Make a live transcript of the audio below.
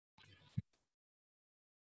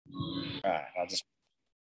All right,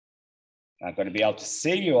 I've got to be able to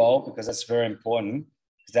see you all because that's very important.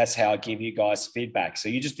 Because that's how I give you guys feedback. So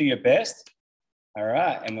you just do your best. All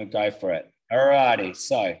right, and we'll go for it. All righty,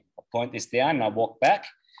 so I'll point this down and I'll walk back.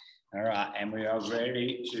 All right, and we are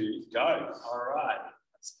ready to go. All right,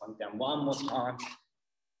 let's point down one more time.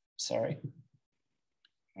 Sorry.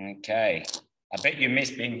 Okay, I bet you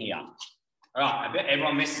missed being here. All right, I bet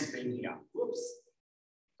everyone misses being here. Whoops,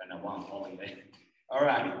 don't know why I'm falling there. All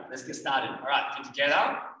right, let's get started. All right, feet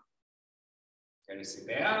together. Going to sit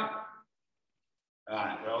down. All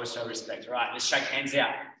right, we always show respect. All right, let's shake hands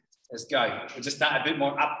out. Let's go. We'll just start a bit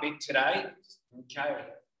more upbeat today. Okay.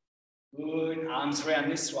 Good. Arms around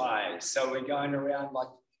this way. So we're going around like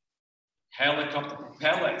helicopter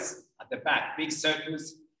propellers at the back. Big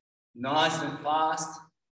circles, nice and fast.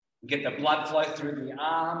 Get the blood flow through the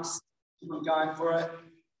arms. Keep on going for it.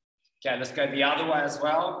 Okay, let's go the other way as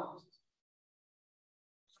well.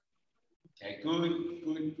 Okay, good,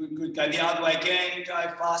 good, good, good. Go the other way again. Go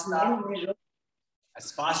faster.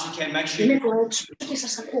 As fast as you can. Make sure you... And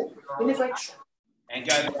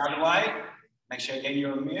go the other way. Make sure again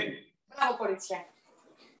you're on mute.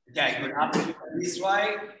 Okay, good. Up this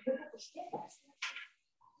way.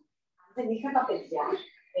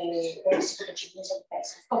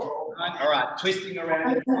 All right, twisting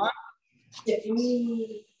around this one.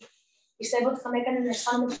 Πιστεύω ότι θα με έκανε να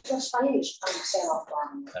αισθάνομαι πιο ασφαλής αν ξέρω αυτό.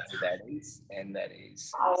 That is, and that is.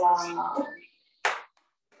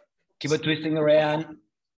 Keep it twisting around.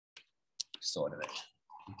 Sort of it.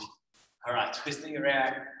 All right, twisting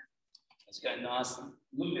around. Let's go nice.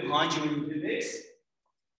 Look behind you when you do this.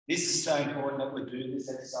 This is so important that we do this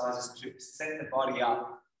exercise to set the body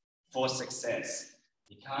up for success.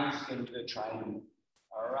 You can't just get into the training.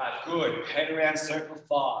 All right, good. Head around circle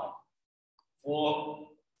 5, 4,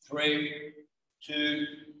 3, 2,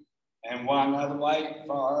 and 1. Other way.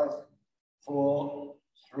 5, 4,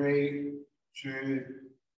 3, 2,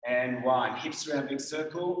 and 1. Hips around big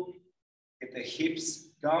circle. Get the hips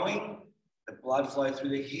going. The blood flow through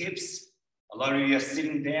the hips. A lot of you are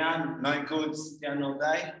sitting down. No good. Sit down all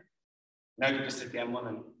day. No good to sit down more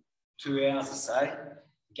than 2 hours, I say.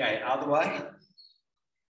 Okay, other way.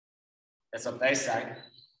 That's what they say.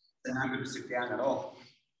 They're not good to sit down at all.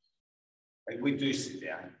 But we do sit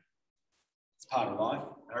down. It's part of life.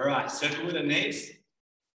 All right, circle with the knees.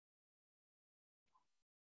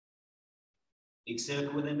 Big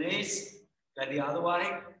circle with the knees. Go the other way.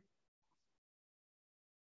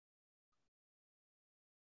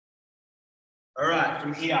 All right,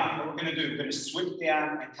 from here, what we're going to do, we're going to sweep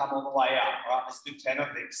down and come all the way up. All right, let's do 10 of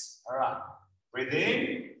these. All right, breathe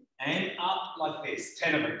in and up like this.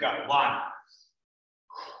 10 of them, go. 1,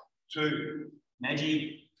 2,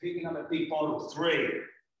 imagine picking up a big bottle. 3,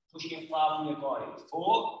 pushing it far from your body.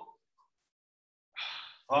 4,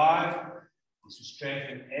 5, this will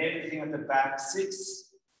strengthen everything at the back. 6,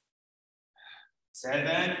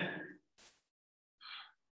 7,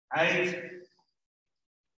 8,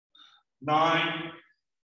 9,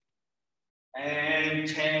 and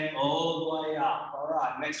 10, all the way up. All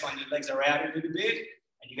right, next one, your legs are out a little bit,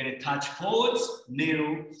 and you're going to touch forwards,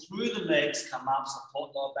 kneel through the legs, come up,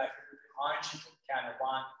 support lower back behind you, count of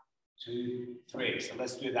 1, 2, 3. So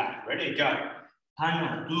let's do that. Ready? Go.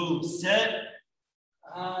 1, 2, set.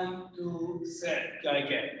 1, 2, set. Go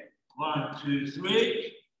again. 1, 2,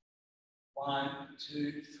 3. 1,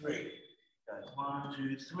 2, 3. Go. 1,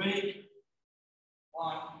 2, 3.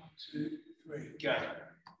 1, 2, 3. Go.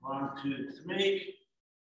 1, 2, 3.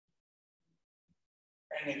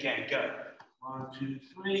 And again, go. 1, 2,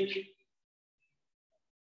 3.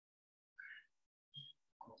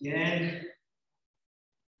 Again.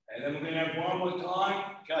 And then we're going to have one more time.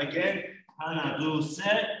 Go again. 1, 2,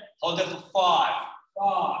 set. Hold it for 5.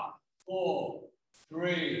 5, 4,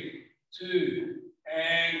 3, 2,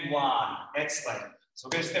 and 1. Excellent. So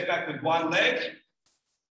we're going to step back with one leg.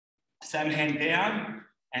 Same hand down,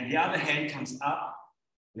 and the other hand comes up.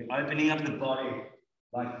 We're opening up the body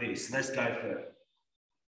like this. Let's go for it.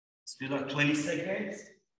 Let's do like 20 seconds.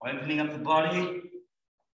 Opening up the body.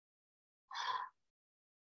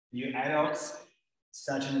 You adults,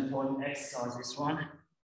 such an important exercise, this one.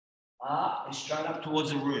 Up and straight up towards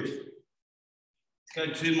the roof. Let's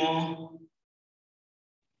go 2 more.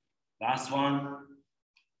 Last one.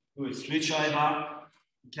 Good, switch over.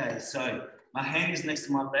 Okay, so my hand is next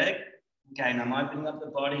to my leg. Okay, and I'm opening up the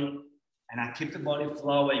body and I keep the body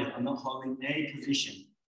flowing. I'm not holding any position.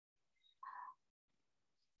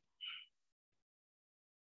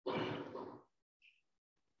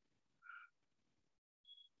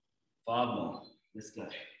 Five more. Let's go.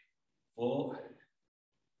 4,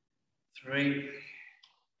 3,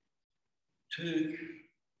 2,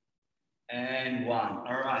 And 1.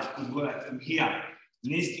 All right, good work. From here,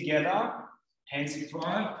 knees together, hands in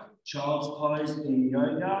front, child's pose in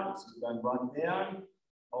yoga. So we're going right down,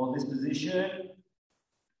 hold this position.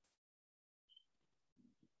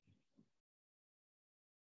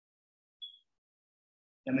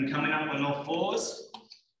 Then we're coming up on all fours.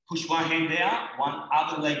 Push one hand out, one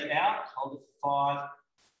other leg out. Hold it 5,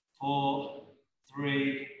 4,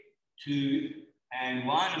 3, 2, and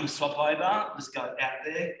 1. And we swap over. Let's go out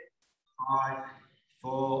there. 5,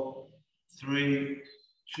 4, 3,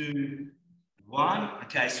 2, 1.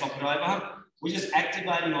 Okay, swap it over. We're just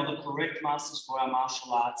activating all the correct muscles for our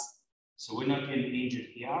martial arts, so we're not getting injured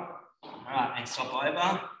here. All right, and swap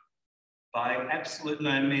over. By absolute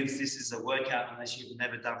no means, this is a workout unless you've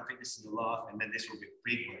never done fitness in your life, and then this will be a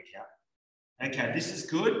big workout. Okay, this is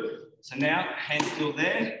good. So now, hands still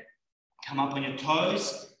there. Come up on your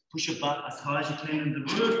toes. Push your butt as high as you can in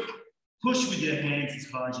the roof. Push with your hands as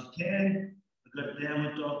high as you can. We've got a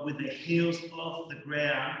downward dog with the heels off the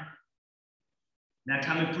ground. Now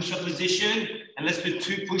come in push-up position, and let's do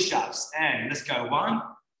 2 push-ups. And let's go 1,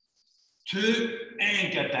 2,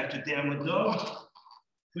 and go back to downward dog.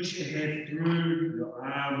 Push your head through your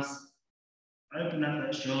arms. Open up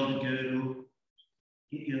that shoulder girdle.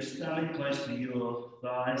 Get your stomach close to your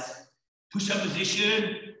thighs. Push-up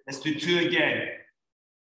position. Let's do 2 again.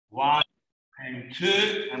 1 and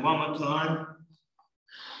 2, and one more time.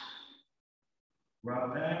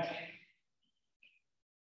 Right back.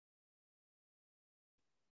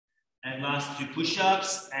 And last 2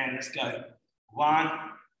 push-ups, and let's go 1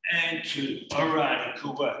 and 2. All right,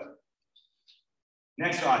 cool work.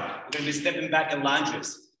 Next one, we're going to be stepping back in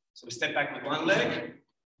lunges. So we step back with one leg,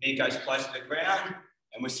 knee goes close to the ground,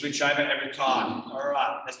 and we switch over every time. All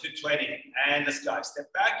right, let's do 20, and let's go.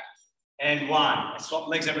 Step back, and 1, and swap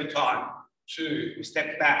legs every time. 2, we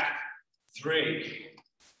step back, 3,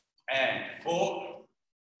 and 4,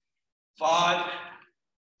 5,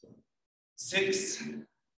 6,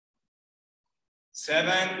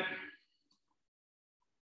 7,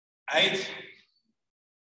 8,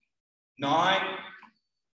 9,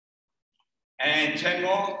 and 10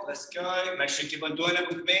 more. Let's go. Make sure you keep on doing it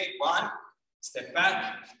with me. 1, step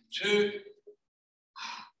back. 2,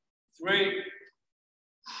 3,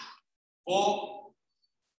 4,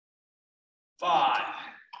 5,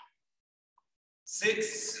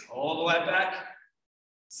 6, all the way back.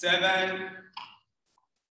 7,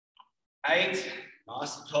 8,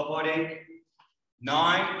 nice and top body.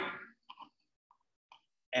 9,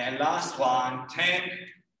 and last one, 10.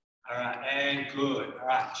 All right, and good. All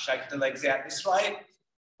right, shake the legs out this way.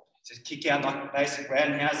 Just kick out like basic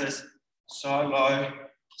roundhouses. So low,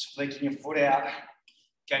 just flicking your foot out.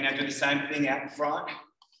 Okay, now do the same thing out in front.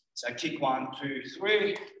 So kick 1, 2,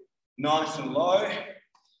 3, nice and low,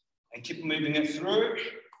 and keep moving it through.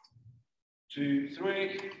 2,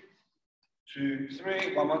 3, 2,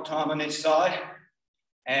 3. One more time on each side.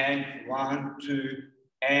 And 1, 2,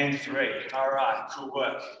 and 3. All right, cool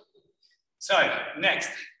work. So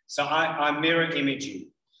next, so I'm mirror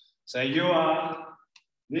imaging. So you are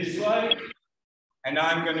this way, and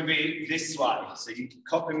I'm going to be this way. So you can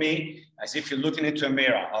copy me as if you're looking into a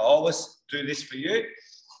mirror. I always do this for you,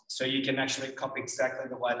 so you can actually copy exactly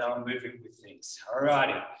the way that I'm moving with things. All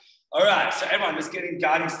righty. All right, so everyone, let's get in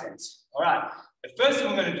guarding stance. All right, the first thing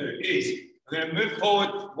we're going to do is we're going to move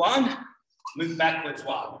forward 1, move backwards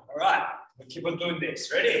 1. All right, we'll keep on doing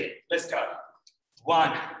this. Ready? Let's go.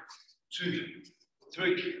 1, 2,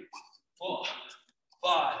 3, 4,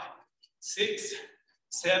 5, 6,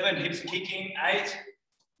 7. Hips kicking. 8,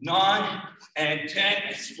 9, and 10.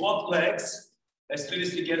 And swap legs. Let's do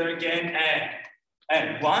this together again.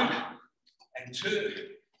 And 1, and 2,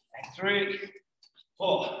 and 3,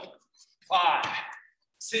 4, 5,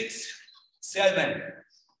 6, 7,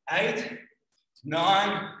 8,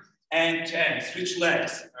 9, and 10. Switch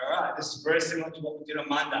legs. All right, this is very similar to what we did on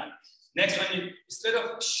Monday. Next one, instead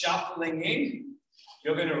of shuffling in,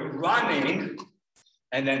 you're going to run in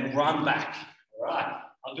and then run back. All right,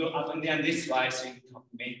 I'll do it up and down this way so you can copy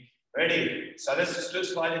me. Ready? So let's just do it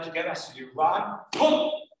slowly together. So you run,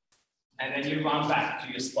 boom, and then you run back to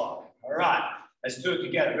your spot. All right, let's do it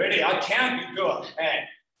together. Ready? I'll count, you do it. And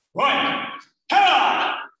 1,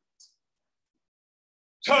 ha!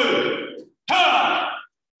 2, ha!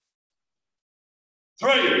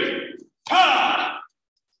 3, ha!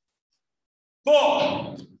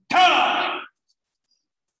 4, ha!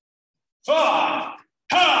 5,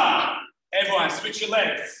 ha! Everyone, switch your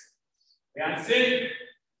legs. That's it.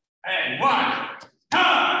 And 1,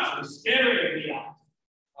 ha! So scary here.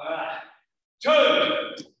 All right.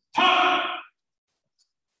 2, ha!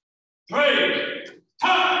 3,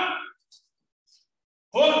 ha!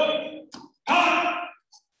 4,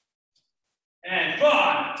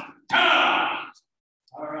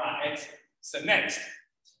 next.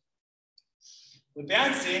 We're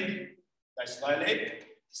bouncing, go slowly,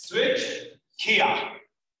 switch, kia,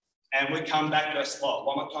 and we come back to a spot.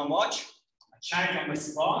 One more time, watch. I change on the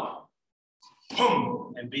spot,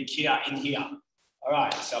 boom, and big kia in here. All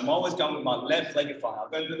right, so I'm always going with my left leg in front.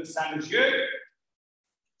 I'm going to do the same as you.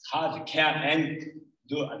 It's hard to count and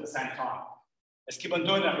do it at the same time. Let's keep on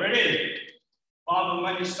doing that. Ready? 5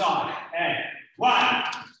 on each side. And 1,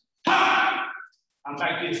 ha! I'm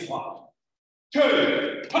back to this spot. 2,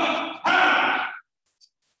 ha, ha!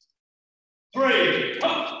 3,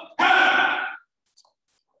 ha, ha!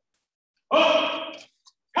 Up,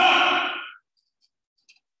 ha!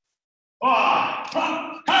 5,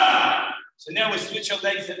 ha, ha! So now we switch our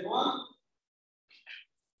legs, everyone.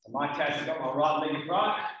 In my case, I've got my right leg in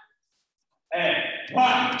front. And 1,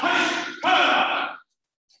 ha, ha!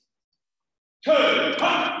 2,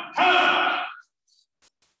 ha, ha!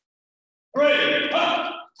 3, ha,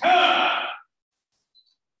 ha!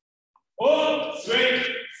 4, switch,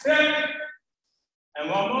 7, and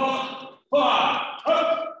one more, 5,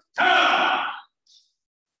 ha, ha!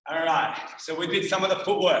 All right, so we did some of the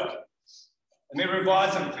footwork. Let me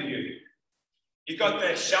revise them for you. You got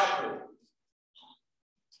the shuffle.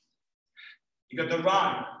 You got the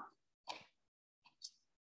run.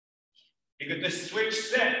 You got the switch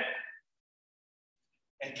step.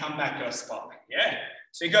 And come back to a spot, yeah?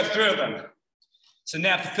 So you got 3 of them. So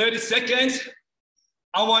now for 30 seconds,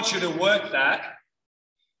 I want you to work that.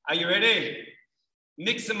 Are you ready?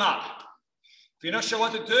 Mix them up. If you're not sure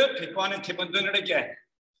what to do, pick one and keep on doing it again.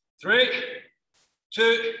 3,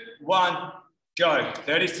 2, 1, go.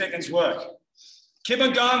 30 seconds work. Keep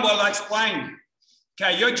on going while I explain.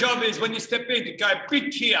 Okay, your job is when you step in to go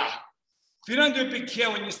big kia. If you don't do big kia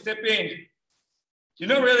when you step in, you're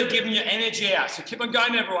not really giving your energy out. So keep on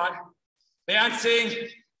going, everyone. Bouncing.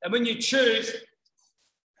 And when you choose,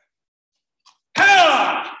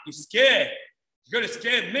 ha! You're scared. You've got to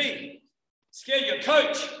scare me. Scare your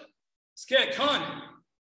coach. Scare Con.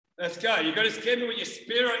 Let's go. You've got to scare me with your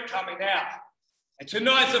spirit coming out. And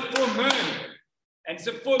tonight's a full moon. And it's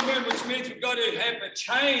a full moon, which means we've got to have a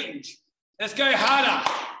change. Let's go harder.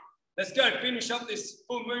 Let's go finish up this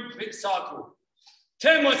full moon pit cycle.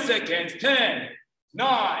 10 more seconds. 10,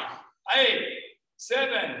 9, 8,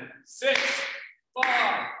 7, 6,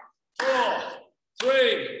 5, 4,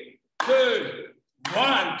 3, 2,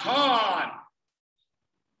 1. Time.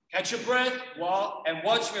 Catch your breath and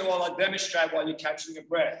watch me while I demonstrate while you're catching your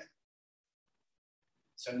breath.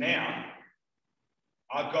 So now,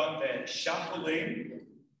 I've got the shuffling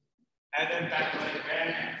and then back leg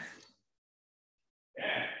roundhouse.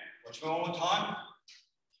 Yeah, watch me one more time.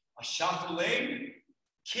 I shuffle in,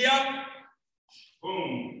 kia,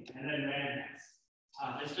 boom, and then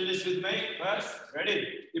roundhouse. Let's do this with me first.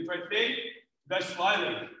 Ready? Deep breath in, go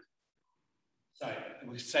slowly. So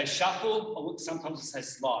we say shuffle, or sometimes we say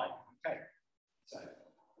slide. Okay, so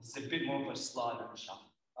it's a bit more of a slide than a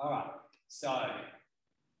shuffle. All right, so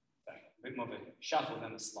a bit more of a shuffle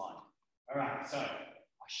than a slide. All right, so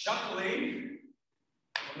I shuffle in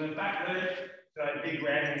from the back leg to a big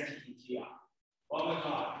roundhouse kicking here. One more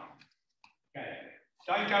time. Okay,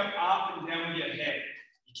 don't go up and down with your head.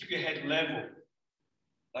 You keep your head level,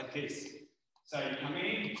 like this. So you come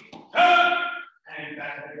in, and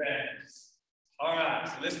back on the roundhouse. All right,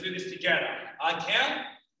 so let's do this together. I count,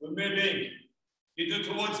 we're moving. You do it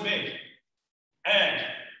towards me. And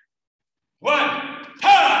 1,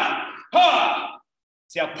 ha, ha.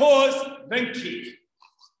 See, I pause, then kick.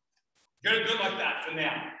 You're gonna do it like that for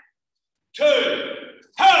now. 2,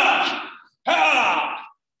 ha, ha.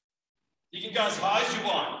 You can go as high as you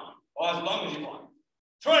want, or as long as you want.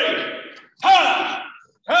 3, ha,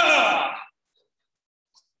 ha.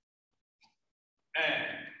 And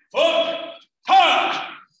 4,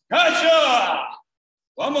 ha, ha.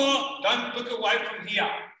 One more, don't look away from here.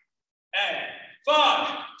 And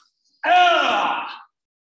 5, ah.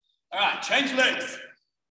 All right, change legs.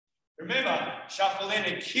 Remember, shuffle in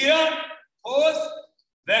and kia, pause,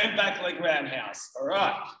 then back leg roundhouse. All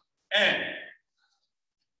right, and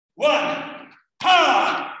 1,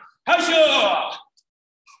 ha, ha.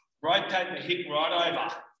 Rotate the hip right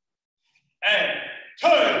over. And 2,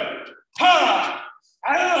 ha,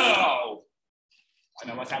 ow. I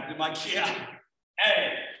know what's happening to my kia.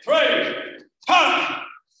 And 3, ha,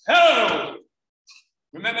 ow.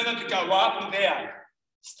 Remember not to go up and down.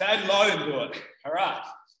 Stay low and do it. All right.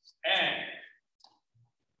 And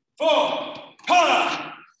 4,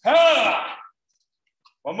 ha, ha.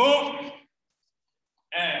 One more.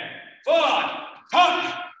 And 5,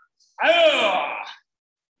 ha, ow.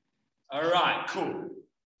 All right, cool.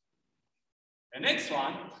 The next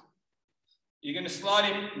one, You're going to slide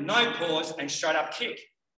in, no pause, and straight up kick.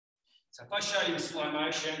 So if I show you in slow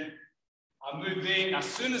motion, I move in, as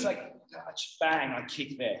soon as I touch, bang, I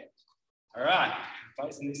kick there. All right,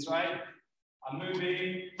 facing this way, I move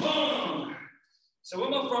in, boom. So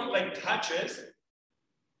when my front leg touches,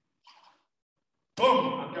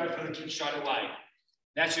 boom, I go for the kick straight away.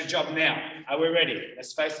 That's your job now. Are we ready?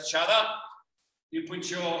 Let's face each other. You put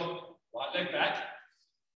your right leg back.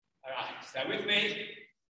 All right, stay with me.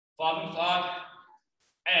 5 and 5.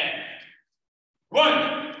 And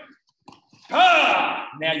 1. Ah!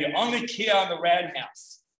 Now you're only here on the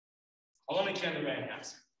roundhouse. I'll only count the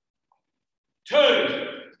roundhouse. 2.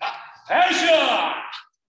 Pressure.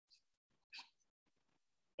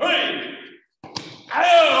 3.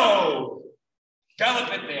 Oh!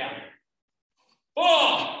 Gallop it down. 4.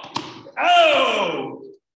 Oh!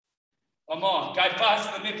 One more. Go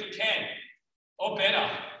faster than if you can. Or better.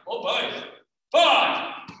 Or both. 5.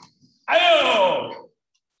 Oh!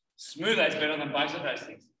 Smooth as better than both of those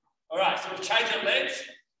things. All right, so we've changed our legs.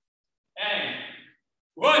 And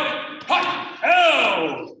 1.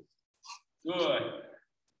 Oh! Good.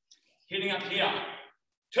 Hitting up here.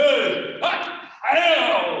 2.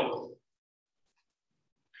 Oh!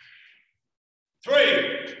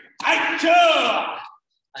 3.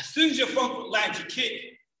 As soon as your front foot lands, you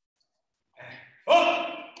kick. 4.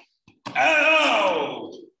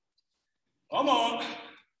 Oh! Come on.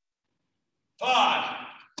 5.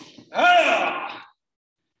 Oh!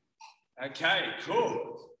 Okay,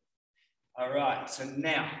 cool. All right, so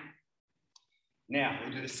now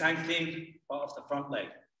we'll do the same thing, but off the front leg.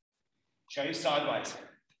 Show you sideways.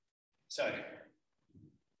 So,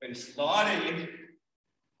 we're going to slide in.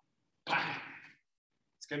 Bang.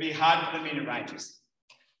 It's going to be hard for the minute ranges.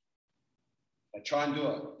 But try and do it.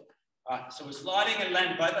 All right, so we're sliding and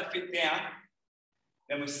land both our feet down.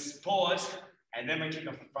 Then we pause, and then we kick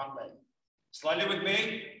off the front leg. Slowly with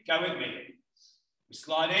me, go with me. We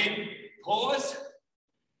slide in, pause.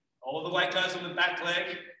 All the weight goes on the back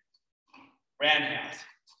leg. Roundhouse.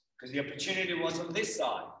 Because the opportunity was on this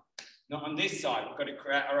side, not on this side. We've got to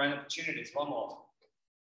create our own opportunities. One more.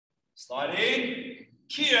 Slide in,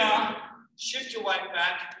 kia, shift your weight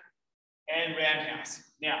back, and roundhouse.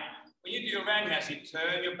 Now, when you do your roundhouse, you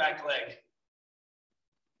turn your back leg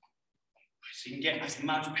so you can get as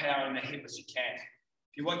much power in the hip as you can.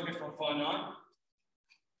 If you watch me from 5-9,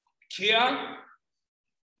 kia,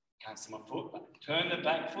 can't see my foot, but turn the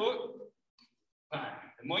back foot, bang.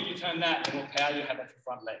 The more you turn that, the more power you have at your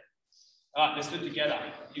front leg. All right, let's do it together.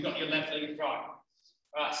 You got your left leg in front.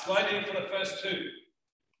 All right, slide in for the first 2.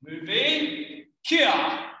 Move in, kia,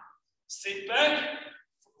 sit back,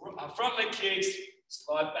 front leg kicks,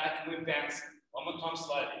 slide back and we bounce. One more time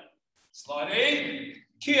slowly. Slide in,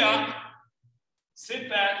 kia, sit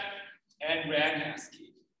back, and roundhouse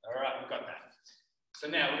kick. All right, we've got that. So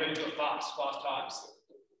now we're going to do it fast, 5 times.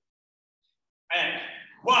 And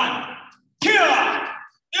 1, kia,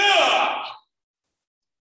 yeah.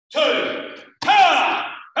 2,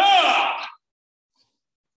 ha, ha.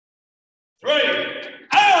 3,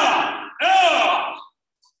 ah, ah.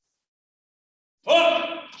 4,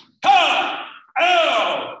 ha,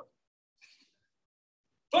 oh.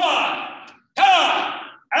 5,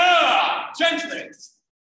 ha, ah. Change legs.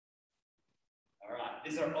 All right,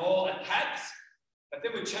 these are all attacks, but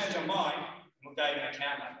then we change our mind and we'll go in a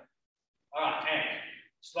counter. All right, and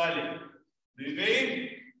slowly move in,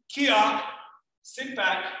 kia, sit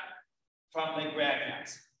back, front leg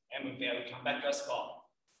roundhouse, and we'll be able to come back to our spot.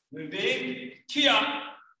 Move in, kia,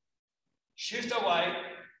 shift away,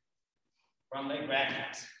 front leg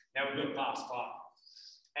roundhouse. Now we'll do it fast, 5.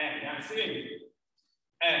 And now sit in.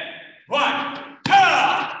 And 1,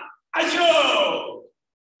 ha, achoo!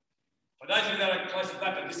 For those of you that are close to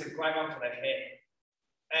that, this is a great one for the hair.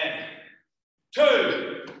 And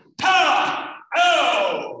 2, ha,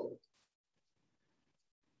 oh!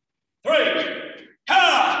 3,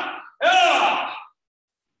 ha, ah!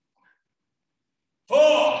 4,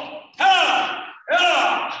 ha,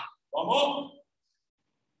 ah! One more.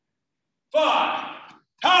 5,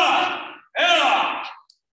 ha, ah!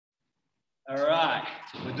 All right,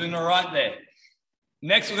 we're doing all right there.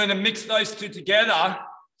 Next, we're going to mix those 2 together,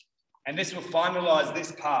 and this will finalize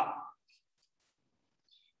this part.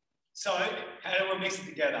 So, how do we mix it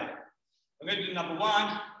together? We're going to do number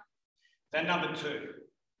 1, then number 2.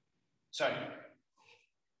 So,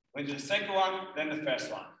 we're going to do the second one, then the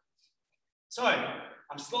first one. So,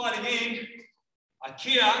 I'm sliding in, I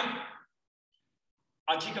kia,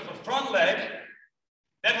 I kick off the front leg,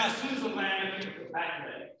 then as soon as I land, I kick off the back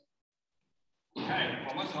leg. Okay,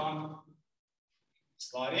 one more time.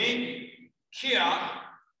 Slide in, kia,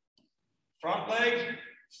 front leg,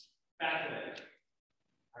 back leg.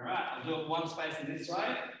 All right, I'll do it one space in this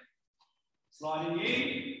way. Sliding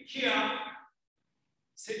in, here,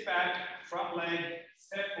 sit back, front leg,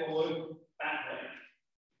 step forward, back leg.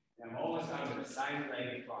 And I'm almost done with the same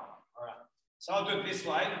leg in front. All right, so I'll do it this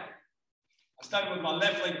way. I started with my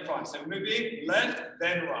left leg in front. So move in, left,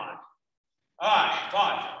 then right. All right,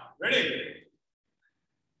 5. Ready?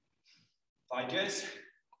 5 years.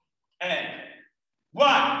 And 1.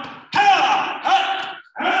 Ha! Ha!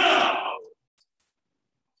 Ha!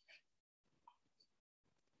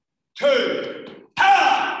 2.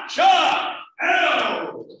 Ha! Sha!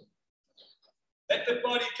 Ow! Let the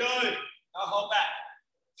body go. Now hold back.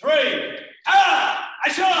 3. Ha!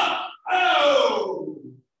 Asha! Ow!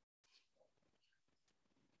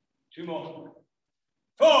 2 more.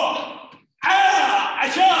 4. Ah!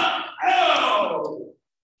 Asha! Ow!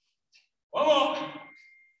 1 more.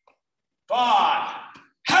 5.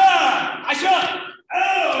 Ha! Asha!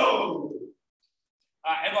 Ow!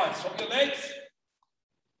 All right, everyone, swap your legs.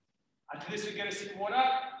 After this, we're going to sip water.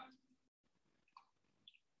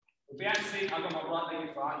 We'll be able to see, I've got my right leg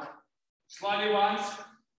in front. Slowly once.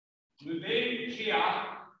 Move in, here.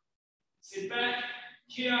 Sit back,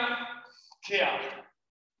 here, here.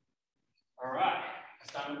 All right. I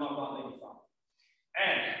start with my right leg in front.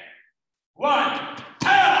 And 1.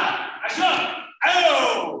 Ha! Asha!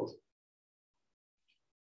 Ow!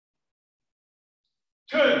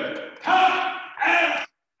 2. Ha! Ow!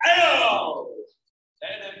 Ow!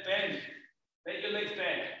 Let them bend. Let your legs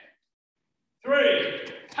bend.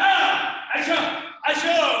 3. Ha! Asha!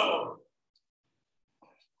 Asha!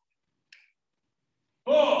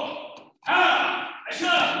 4. Ha!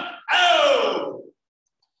 Asha! Ow!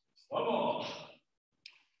 1 more.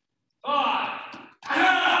 5.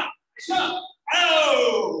 Ha! Asha!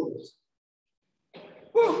 Ow!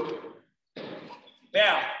 Woo!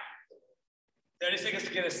 Now, 30 seconds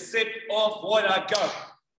to get a sip of water. Go.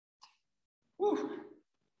 Woo.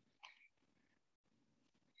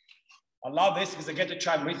 I love this because I get to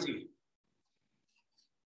train with you.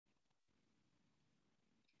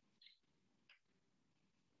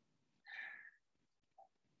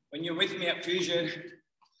 When you're with me at Fusion,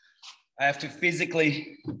 I have to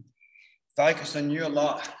physically focus on you a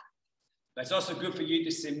lot. But it's also good for you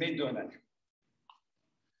to see me doing it.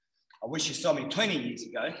 I wish you saw me 20 years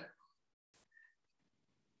ago,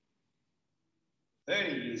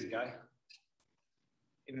 30 years ago,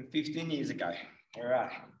 even 15 years ago. All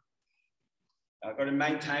right. I've got to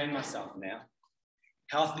maintain myself now.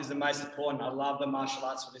 Health is the most important. I love the martial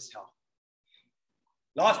arts for this health.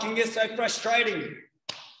 Life can get so frustrating,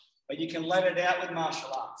 but you can let it out with martial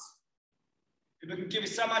arts. People can give you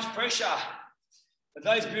so much pressure, but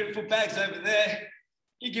those beautiful bags over there,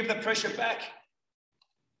 you give the pressure back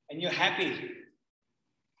and you're happy.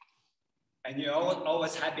 And you're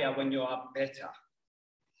always happier when you are better.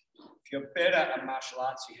 If you're better at martial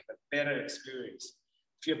arts, you have a better experience.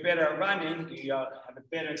 If you're better at running, you have a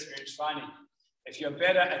better experience running. If you're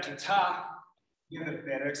better at guitar, you have a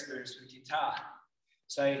better experience with guitar.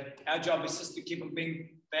 So our job is just to keep on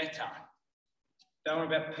being better. Don't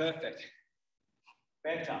worry about perfect.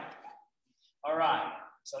 Better. All right,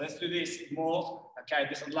 so let's do this more. Okay,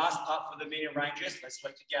 this is the last part for the medium ranges. Let's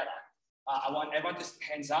work together. I want everyone to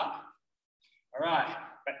hands up. All right,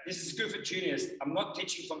 but this is good for juniors. I'm not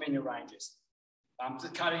teaching for medium ranges. I'm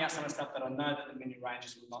just cutting out some of the stuff that I know that the mini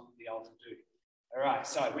ranges will not be able to do. All right,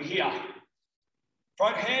 so we're here.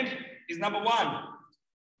 Front hand is number 1.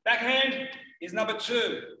 Back hand is number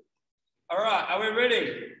 2. All right, are we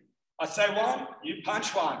ready? I say 1, you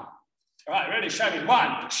punch 1. All right, ready? Show me.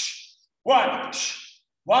 1, 1,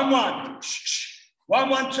 1, 1, 1,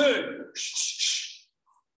 1, 2,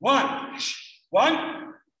 1,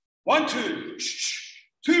 1, 1, 2,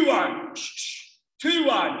 2, 1, 2,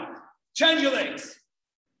 1. Change your legs.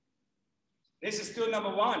 This is still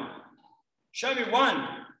number 1. Show me 1.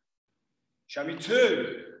 Show me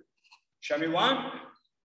 2. Show me 1.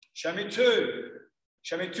 Show me 2.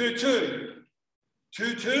 Show me 2, 2.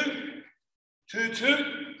 2, 2. 2, 2.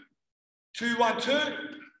 2, 1, 2.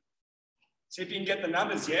 See if you can get the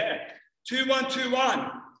numbers, yeah. 2, 1, 2, 1.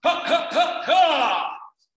 Ha, ha, ha, ha.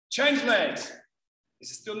 Change legs.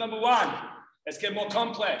 This is still number 1. Let's get more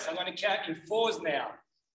complex. I'm going to count in 4s now.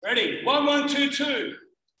 Ready? 1, 1, 2, 2.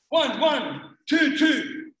 1, 1, 2,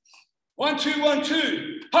 2. 1, 2, 1,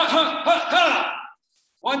 2. Ha, ha, ha, ha.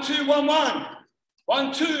 1, 2, 1, 1.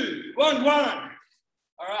 1, 2, 1, 1.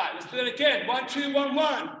 All right, let's do it again. 1, 2, 1, 1.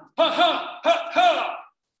 Ha, ha, ha, ha.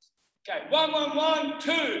 Okay, 1, 1, 1,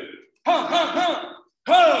 2. Ha, ha, ha,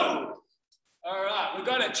 ho. All right, we've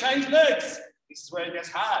got to change legs. This is where it gets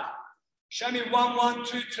hard. Show me 1, 1, 2,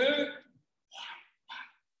 2. 1, 1,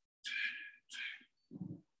 2.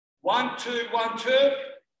 1, 2, 1, 2.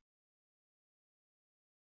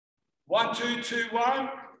 1, 2, 2, 1.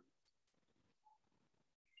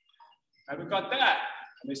 Have we got that?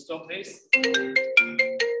 Let me stop this. Okay,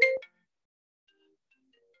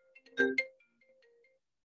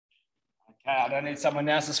 I don't need someone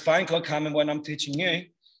else's phone call coming when I'm teaching you.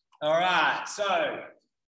 All right, so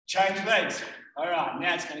change legs. All right,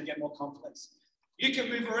 now it's going to get more complex. You can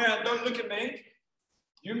move around. Don't look at me.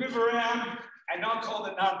 You move around and I'll call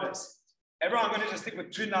the numbers. Everyone, I'm going to just stick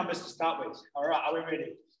with 2 numbers to start with. All right, are we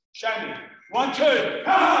ready? Show me. 1, 2,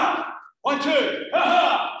 ha ha. 1, 2, ha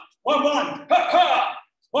ha. 1, 1, ha ha.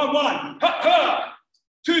 1, 1, ha ha.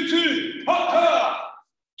 2, 2, ha ha.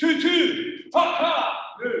 2, 2, ha ha.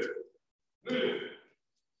 Move, move.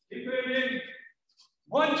 Keep moving.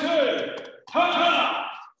 1, 2, ha ha.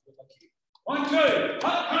 1, 2,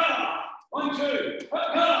 ha ha. 1, 2, ha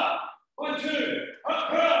ha. 1, 2, ha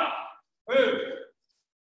ha. Move.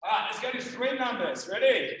 All right, let's go to 3 numbers.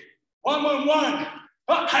 Ready? 1, 1, 1.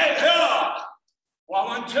 Ha, hey, ha. 1,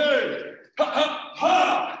 1, 2. Ha, ha,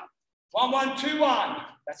 ha. 1, 1, 2, 1.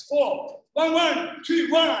 That's 4. 1, 1,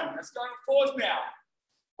 2, 1. Let's go to 4s now.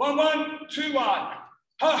 1, 1, 2, 1. Ha,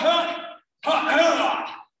 ha, ha,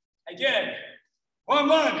 ha. Again. 1, 1,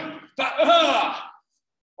 ha, ha.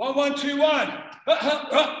 1, 1, 2, 1. Ha, ha,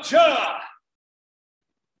 ha, cha.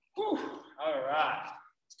 Whew. All right.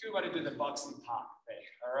 It's a good way to do the boxing part there.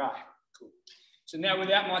 All right. Cool. So now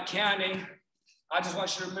without my counting, I just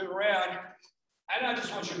want you to move around and I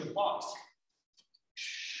just want you to box.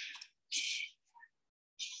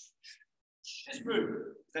 Just move.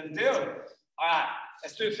 Is that the deal? All right,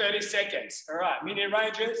 let's do 30 seconds. All right, mini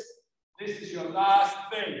ranges. This is your last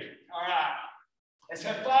thing. All right, let's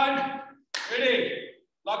have fun. Ready?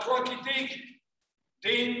 Like Rocky Dink.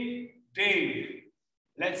 Ding, ding.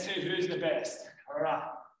 Let's see who's the best. All right,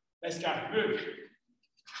 let's go. Move.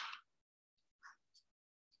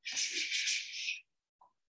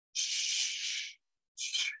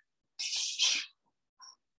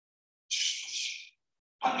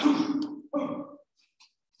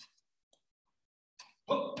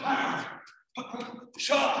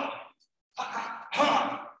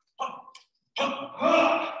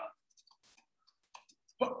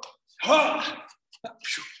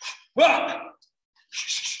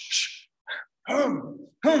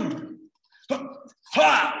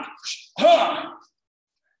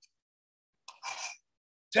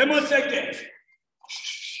 Ten more seconds.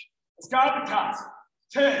 Let's go up the cuts.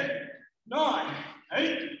 10, 9,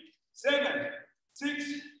 8, 7, 6,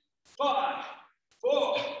 5,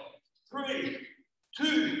 4, 3,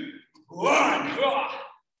 2, 1.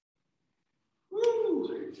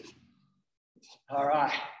 Woo. All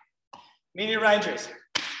right. Mini ranges.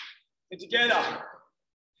 Get together.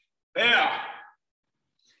 Bow.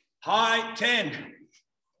 High 10.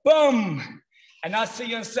 Boom. And I'll see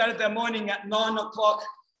you on Saturday morning at 9 o'clock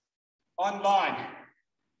online.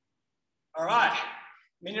 All right.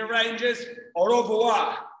 Mini ranges. Au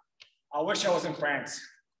revoir. I wish I was in France.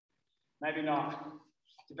 Maybe not.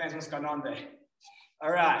 Depends what's going on there.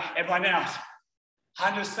 All right. Everyone else.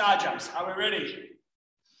 100 star jumps. Are we ready?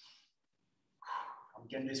 I'm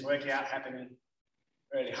getting this workout happening.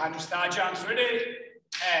 Ready? 100 star jumps. Ready?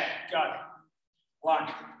 And go.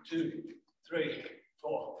 1, 2, 3,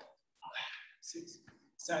 4, 5, 6,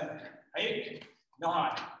 7, 8,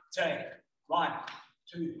 9, 10. 1,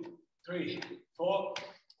 2, 3, 4,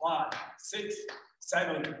 5, 6,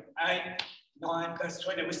 7, 8, 9. That's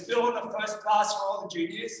 20. We're still in the first class for all the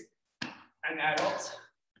juniors and adults.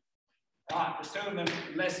 All right, we're still in the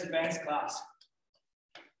less advanced class.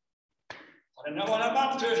 I don't know what I'm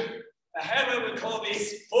up to. However, we call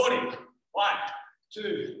this 40. 1,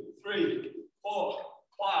 2, 3, 4,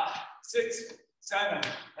 5, 6, 7,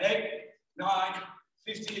 8, 9,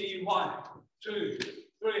 50. 1, 2,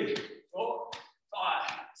 3, 4,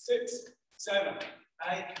 5, 6, 7,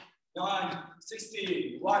 8, 9,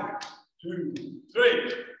 60. 1, 2,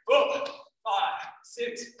 3, 4, 5,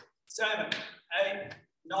 6, 7, 8,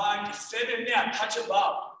 9, 7. Now touch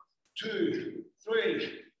above. 2,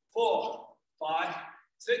 3, 4, 5,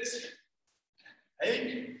 6,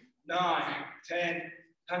 8, 9, 10.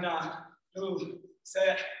 1, 2, 3,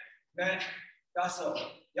 4,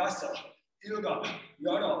 5, 6,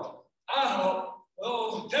 7,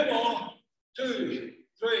 8, 9, 10. 2,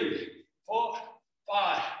 3, 4,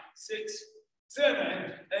 5, 6,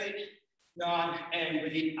 7, 8, 9, and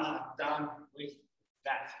we are done with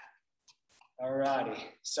that. All righty,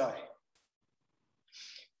 so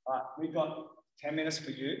we've got 10 minutes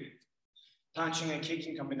for you, punching and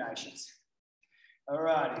kicking combinations. All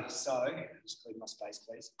righty, so just clear my space,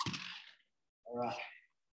 please. All right,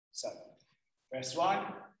 so first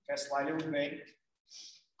one, Go slowly with me.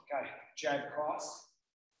 Go, jab cross,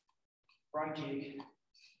 front kick,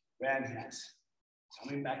 roundhouse.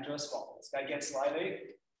 Coming back to a spot. Let's go again slowly.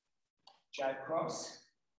 Jab cross.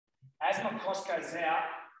 As my cross goes out,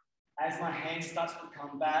 as my hand starts to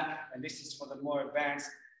come back, and this is for the more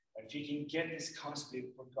advanced, but if you can get this constantly,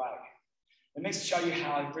 we're great. Let me show you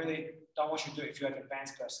how I really don't want you to do it if you're an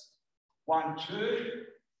advanced person. 1, 2,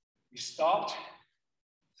 you stopped,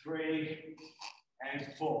 3, and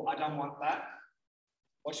 4. I don't want that.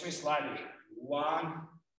 Watch me slowly. 1,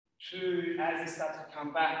 2, as it starts to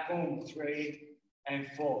come back, boom, 3, and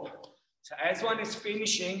 4. So as one is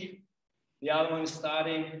finishing, the other one is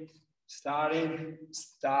starting.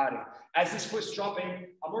 As this foot's dropping,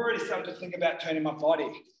 I'm already starting to think about turning my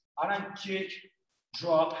body. I don't kick,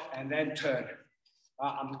 drop, and then turn.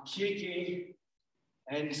 I'm kicking,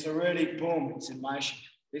 and it's already boom, it's in motion.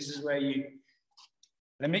 This is where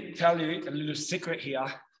let me tell you a little secret here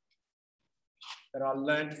that I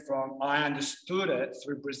learned I understood it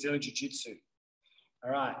through Brazilian Jiu-Jitsu.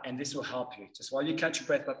 All right, and this will help you. Just while you catch your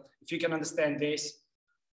breath, but if you can understand this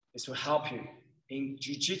will help you. In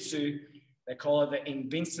Jiu-Jitsu, they call it the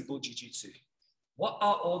invincible Jiu-Jitsu. What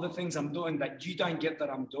are all the things I'm doing that you don't get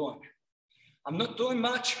that I'm doing? I'm not doing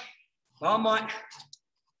much, but I might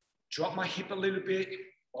drop my hip a little bit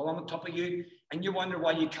while I'm on top of you, and you wonder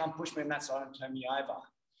why you can't push me on that side and turn me over.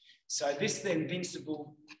 So this is the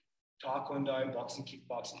invincible Taekwondo, boxing,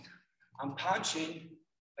 kickboxing. I'm punching,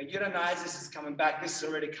 but you don't know as this is coming back, this is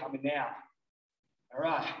already coming out. All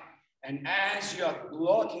right, and as you're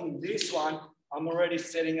blocking this one, I'm already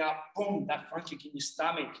setting up, boom, that front kick in your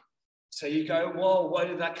stomach. So you go, whoa, where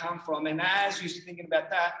did that come from? And as you're thinking about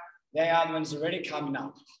that, the other one's already coming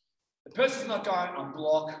up. The person's not going, oh,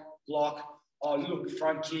 block, oh, look,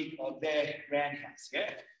 front kick, or there, roundhouse,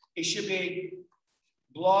 yeah? It should be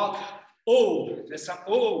block, oh, there's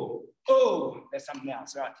something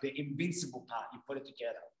else, right? The invincible part, you put it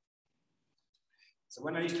together. So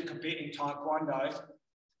when I used to compete in Taekwondo,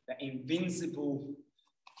 the invincible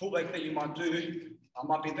footwork that you might do, I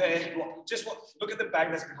might be there. Just look at the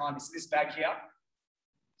bag that's behind me. See this bag here?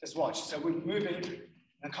 Just watch. So we're moving, and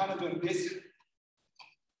I'm kind of doing this.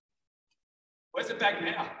 Where's the bag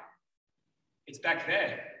now? It's back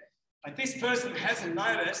there. Like this person hasn't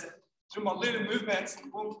noticed through my little movements,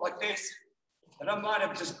 boom, like this, that I might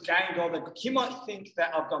have just gained all the. He might think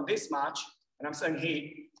that I've done this much, and I'm saying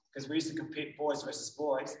he, because we used to compete boys versus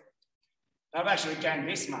boys. I've actually gained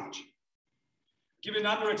this much. Give you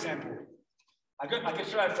another example. I can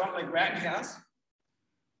throw a front leg roundhouse,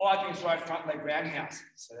 or I can throw a front leg roundhouse.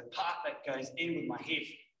 So the part that goes in with my hip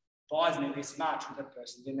buys me this much, which the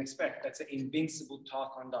person didn't expect. That's an invincible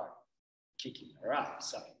Taekwondo kicking. All right,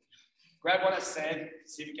 so grab what I said,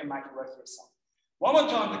 see if you can make it work for yourself. One more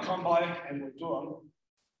time the combo, and we'll do them.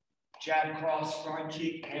 Jab, cross, front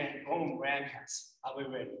kick, and boom, roundhouse. Are we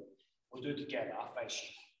ready? We'll do it together, I'll face you.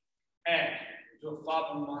 And we'll do a 5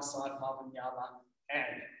 on my side, 5 on the other.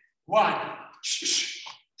 And 1. I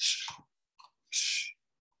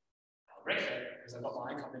reckon because I've got my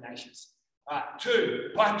own combinations. All right,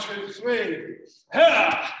 2. 1, 2, 3.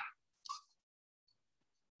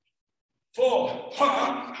 4.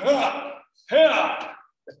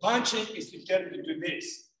 The punching is to get him to do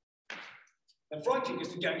this. The front kick is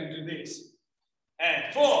to get him to do this.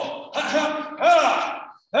 And 4. 5.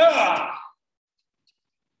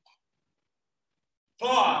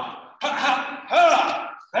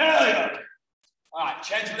 Failure. All right,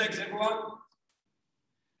 change legs, everyone.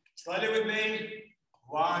 Slowly with me.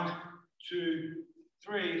 1, 2,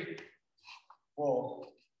 3, 4.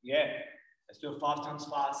 Yeah. Let's do it 5 times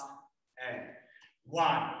fast. And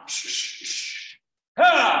 1.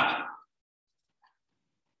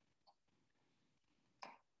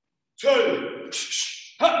 2.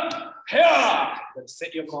 Let's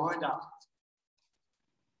set your mind up.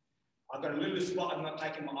 I've got a little spot I'm not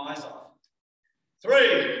taking my eyes off.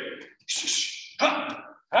 3.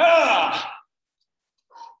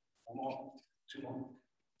 One more. 2 more.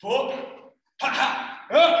 4.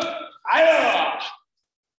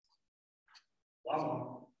 1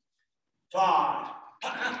 more. 5.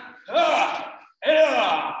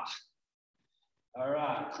 All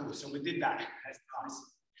right, cool. So we did that. That's nice.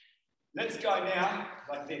 Let's go now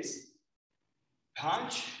like this.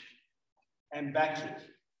 Punch and back kick.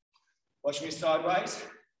 Watch me sideways.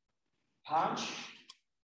 Punch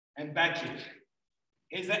and back kick.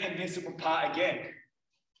 Here's that invincible part again.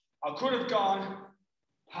 I could have gone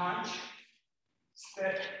punch,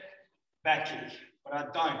 step, back kick, but I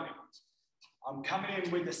don't. I'm coming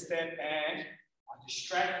in with the step and I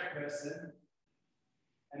distract the person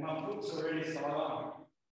and my foot's already sideline.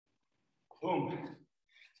 Boom.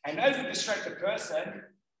 And as a distracted person,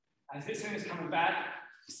 as this thing is coming back,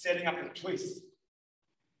 is setting up a twist.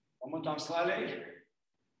 One more time slowly.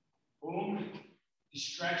 Boom.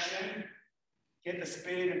 Distraction. Get the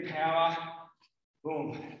speed and power.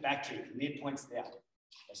 Boom. Back kick. Near points down.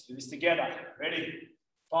 Let's do this together. Ready?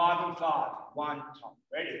 5 and 5. 1 time.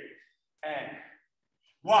 Ready? And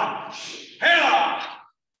 1. Power.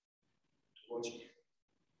 Towards you.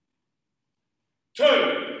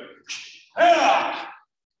 2. Power.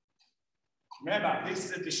 Remember, this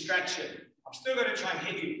is a distraction. I'm still going to try and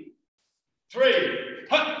hit you. 3.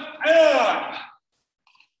 Power.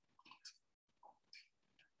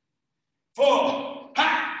 4.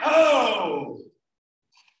 Oh.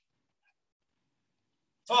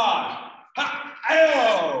 5.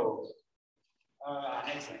 Oh. All right,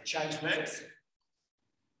 excellent. Change legs.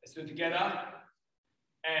 Let's do it together.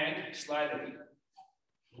 And slowly.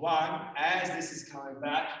 1, as this is coming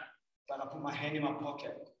back, but I put my hand in my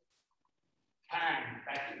pocket. Bang,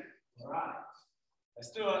 back in. All right.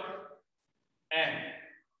 Let's do it. And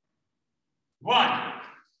 1.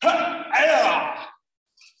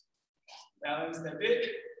 Balance a bit.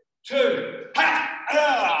 2.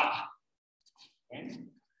 And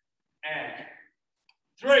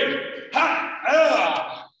 3.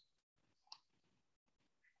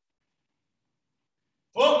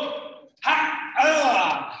 4.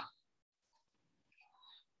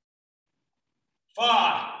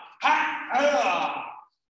 5.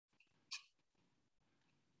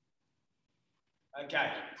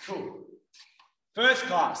 Okay, cool. First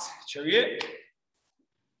class, chariot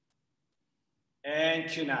and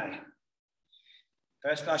Q&A.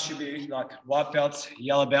 First class should be like white belts,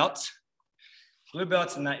 yellow belts, blue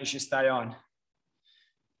belts, and that you should stay on.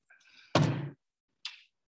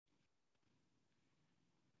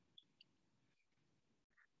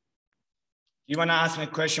 You want to ask me a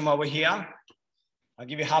question while we're here? I'll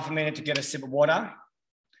give you half a minute to get a sip of water.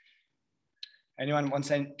 Anyone wants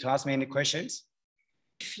to ask me any questions?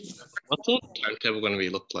 What's the timetable going to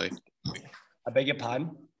look like? I beg your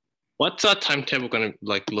pardon? What's our timetable going to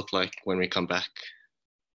look like when we come back?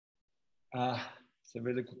 It's a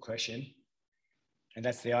really good question. And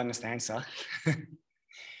that's the honest answer.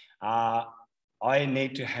 I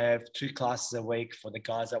need to have 2 classes a week for the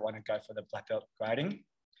guys that want to go for the black belt grading.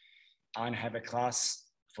 I have a class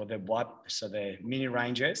for the white, so the mini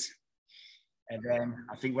rangers. And then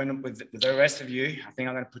I think with the rest of you, I think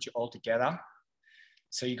I'm going to put you all together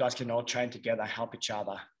so you guys can all train together, help each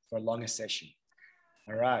other for a longer session.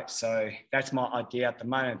 All right, so that's my idea at the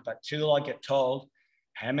moment. But till I get told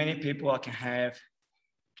how many people I can have,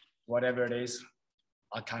 whatever it is,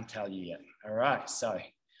 I can't tell you yet. All right, so,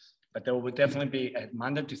 but there will definitely be a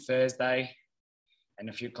Monday to Thursday and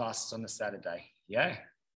a few classes on the Saturday. Yeah.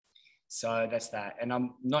 So that's that. And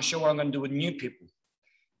I'm not sure what I'm going to do with new people.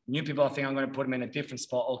 New people, I think I'm going to put them in a different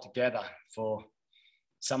spot altogether for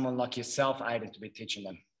someone like yourself, Aiden, to be teaching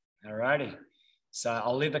them. All righty. So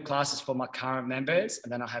I'll leave the classes for my current members,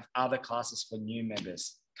 and then I'll have other classes for new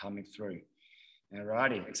members coming through. All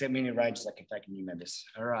righty. Except mini ranges, I can take new members.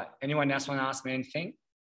 All right. Anyone else want to ask me anything?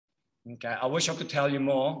 Okay. I wish I could tell you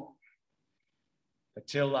more, but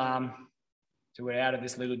till we're out of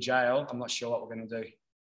this little jail, I'm not sure what we're going to do.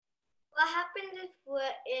 What happens if we're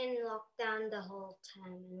in lockdown the whole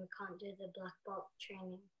time and we can't do the black belt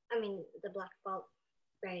training? I mean, the black belt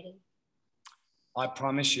grading. I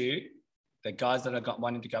promise you, the guys that are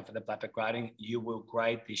wanting to go for the black belt grading, you will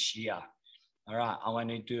grade this year. All right, I want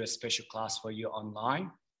to do a special class for you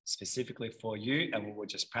online, specifically for you, and we will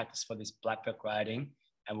just practice for this black belt grading,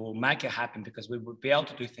 and we'll make it happen because we will be able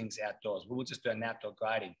to do things outdoors. We will just do an outdoor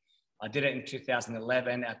grading. I did it in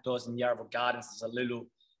 2011 outdoors in Yarraville Gardens. There's a little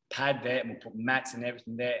pad there, and we'll put mats and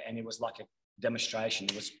everything there, and it was like a demonstration.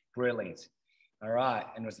 It was brilliant. All right,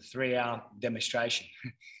 and it was a 3-hour demonstration.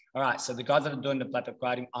 All right, so the guys that are doing the black belt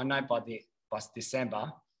grading, I know by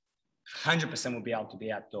December, 100% will be able to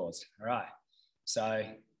be outdoors. All right, so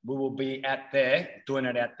we will be out there, doing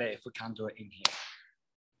it out there if we can't do it in here.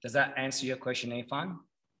 Does that answer your question, Irfan?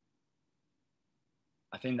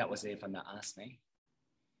 I think that was Irfan that asked me.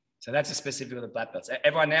 So that's a specific of the black belts.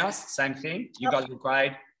 Everyone else, same thing. You guys will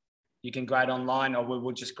grade. You can grade online, or we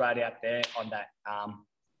will just grade out there on that.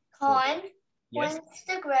 Con, yes? when's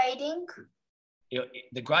the grading?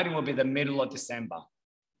 The grading will be the middle of December.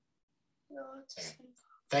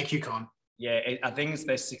 Thank you, Con. Yeah, I think it's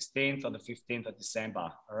the 16th or the 15th of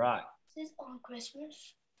December. All right. Is this on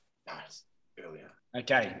Christmas? Nice. Earlier.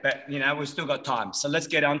 Okay, but we've still got time. So let's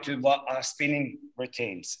get on to what our spinning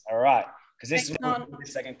routines. All right, because this is the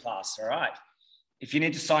second class. All right. If you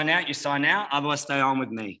need to sign out, you sign out. Otherwise, stay on with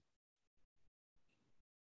me.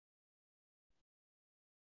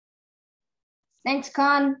 Thanks,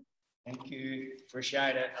 Con. Thank you.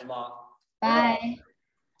 Appreciate it a lot. Bye. All right.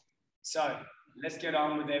 So let's get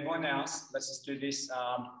on with everyone else. Let's just do this.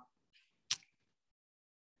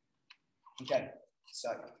 Okay, so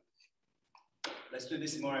let's do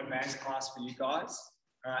this more advanced class for you guys.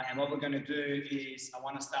 All right, and what we're going to do is I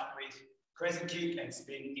want to start with crescent kick and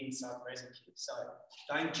spin inside crescent kick. So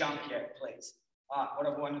don't jump yet, please. All right, what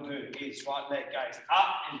I want to do is right leg goes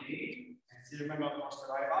up and in. And still remember, cross it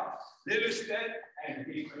over. Little step and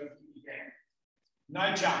big crescent kick again.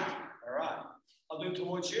 No jump. All right, I'll do it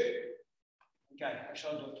towards you. Okay,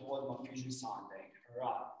 actually I'll do it towards my fusion sign there. All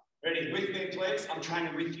right, ready? With me, please. I'm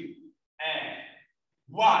training with you. And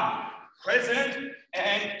 1, crescent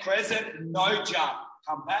and crescent, no jump.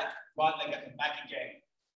 Come back, right leg at the back again.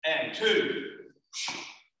 And 2.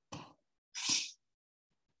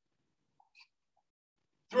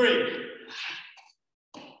 3.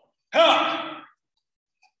 4.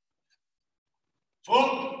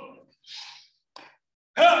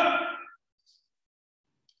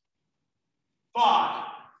 5.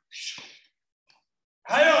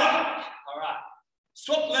 All right.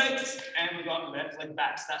 Swap legs, and we've got left leg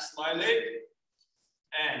back. Start slowly.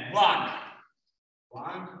 And 1,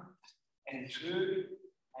 and 2,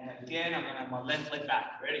 and again, I'm going to have my left leg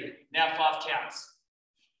back. Ready? Now 5 counts.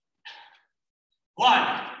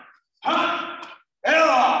 1,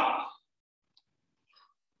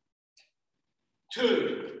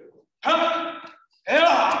 2,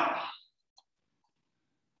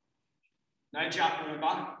 no jump,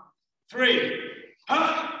 remember. 3, 4,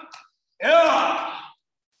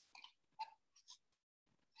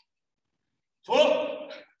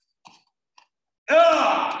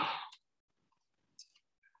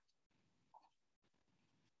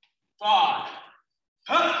 5.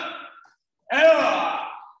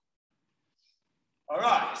 All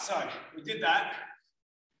right, so we did that.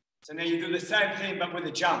 So now you do the same thing, but with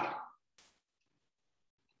a jump.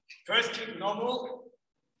 First kick, normal.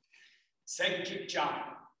 Second kick, jump.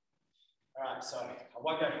 All right, so I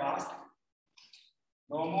won't go fast.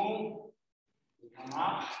 Normal. You come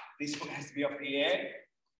up. This foot has to be off the air.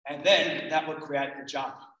 And then that will create the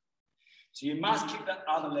jump. So you must keep that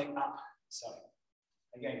other leg up. So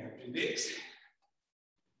again, I do this.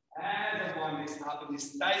 And I wind this up, and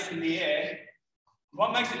this stays in the air.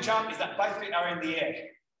 What makes it jump is that both feet are in the air.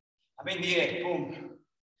 I'm in the air, boom.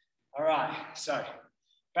 All right, so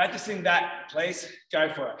practicing that, please,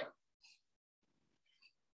 go for it.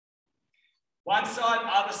 One side,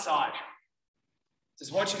 other side.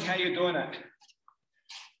 Just watching how you're doing it.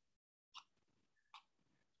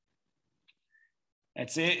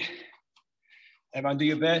 That's it. Everyone do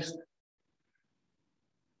your best.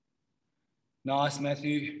 Nice,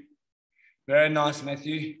 Matthew. Very nice,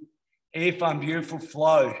 Matthew. If beautiful,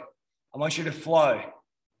 flow. I want you to flow.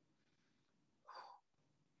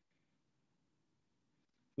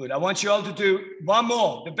 Good. I want you all to do one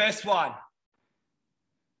more, the best one.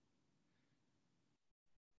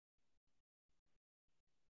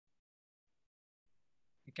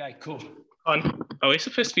 Okay, cool. Are we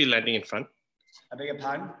supposed to be landing in front? I beg your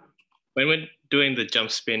pardon? When we're doing the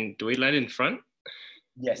jump spin, do we land in front?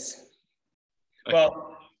 Yes. Okay.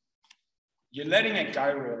 Well, you're letting it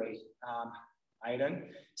go, really, Aiden.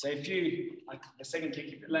 So if you, like the second kick,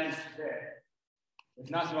 if it lands there, there's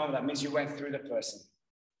nothing wrong with that. It means you went through the person.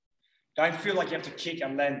 Don't feel like you have to kick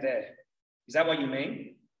and land there. Is that what you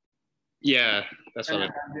mean? Yeah, that's what I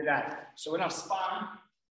mean. Do that. So when I've spun,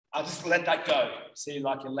 I'll just let that go. See,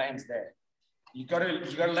 like it lands there. You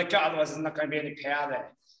gotta let go, otherwise there's not going to be any power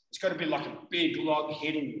there. It's got to be like a big log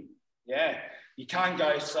hitting you. Yeah, you can't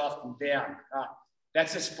go soft and down.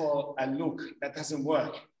 That's just for a look. That doesn't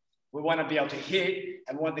work. We want to be able to hit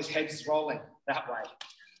and want this head rolling that way.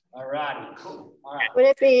 All righty, cool. All right. Would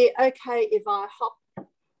it be okay if I hop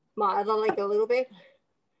my other leg a little bit?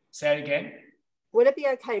 Say it again. Would it be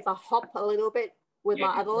okay if I hop a little bit with my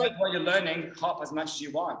other leg? While you're learning, hop as much as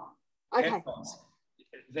you want. Okay.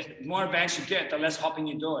 The more advanced you get, the less hopping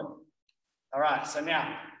you're doing. All right, so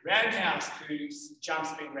now, roundhouse to jump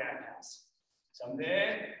spin roundhouse. So I'm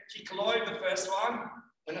there, kick low, the first one.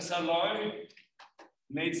 When I say low,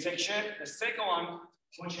 midsection. The second one,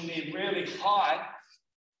 push your knee really high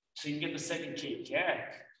so you can get the second kick, yeah?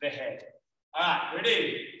 The head. All right,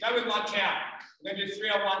 ready? Go with my count. We're going to do 3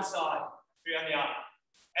 on one side, 3 on the other.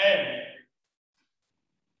 And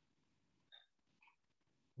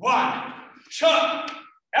 1, shot,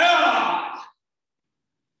 out.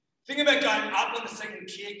 Think about going up on the second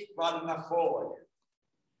kick rather than forward.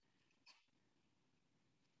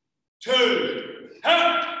 2,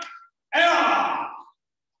 out.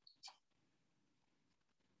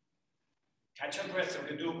 Catch your breath so we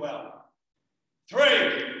can do it well.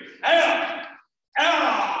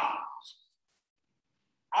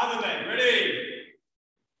 again. Ready?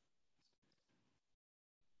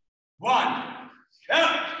 1.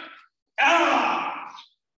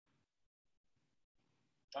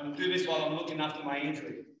 Trying to do this while I'm looking after my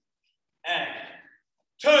injury. And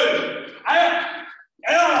 2.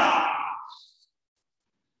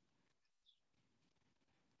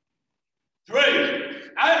 3.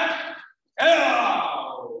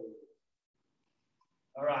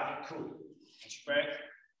 All right, cool. Catch your breath.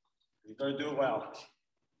 You've got to do it well.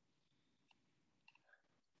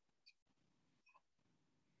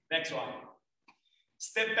 Next one.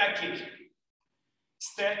 Step back kick.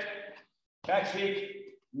 Step back kick,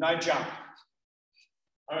 no jump.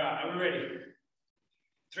 All right, are we ready?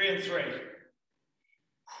 3 and 3.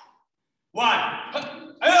 1.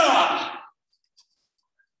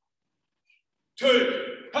 2.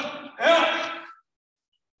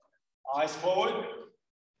 Eyes forward.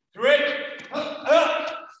 3.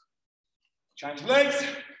 Change legs.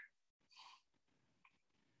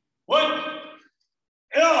 1.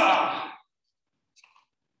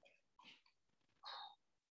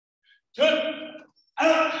 2.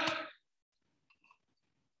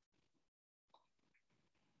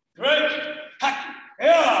 3.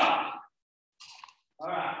 All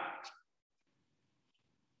right.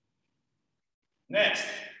 Next,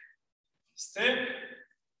 step,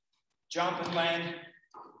 jump and land,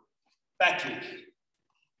 back kick.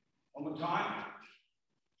 One more time.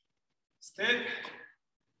 Step,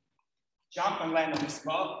 jump and land on the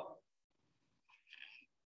spot,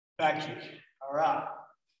 back kick. All right,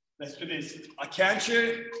 let's do this. I count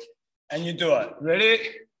you and you do it. Ready?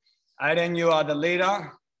 Aiden, you are the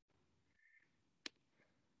leader.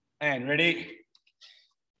 And ready?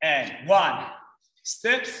 And 1.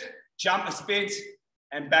 Steps, jumper spins,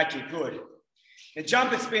 and back kick. Good. The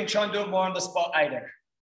jumper spin, try and do it more on the spot, Aiden.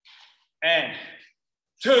 And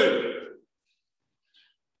 2.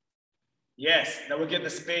 Yes, that will get the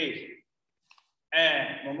speed.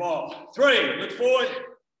 And one more. 3, look forward.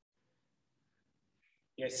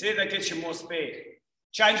 Yeah, see, that gets you more speed.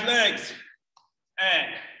 Change legs.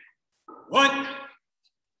 And 1.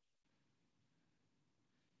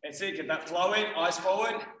 And see, get that flow in, eyes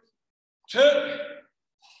forward. 2.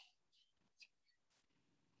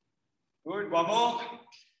 Good, one more.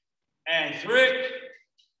 And 3.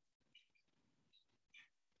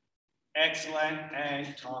 Excellent,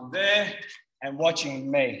 and time there. And watching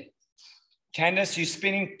me. Candace, you're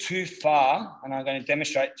spinning too far, and I'm going to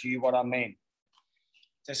demonstrate to you what I mean.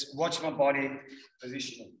 Just watch my body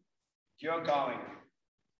positioning. You're going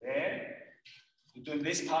there. You're doing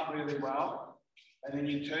this part really well. And then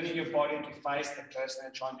you're turning your body to face the person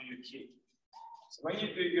and try and do your kick. So when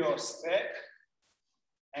you do your step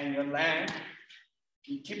and your land,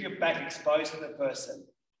 you keep your back exposed to the person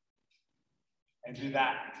and do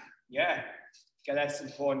that. Yeah. Okay, that's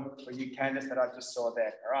important for you, Candace, that I just saw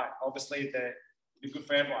there. All right. Obviously, they're good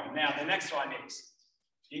for everyone. Now, the next one is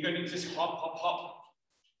you're going to just hop, hop, hop.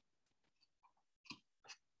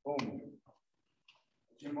 Boom.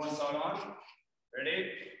 Two more side on.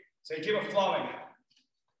 Ready? So you keep it flowing.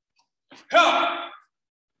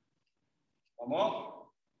 One more.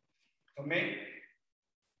 For me.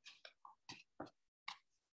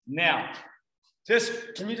 Now,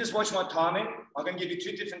 can you just watch my timing? I'm going to give you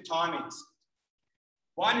 2 different timings.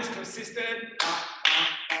 One is consistent.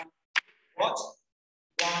 Watch.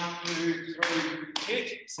 1, 2, 3, kick.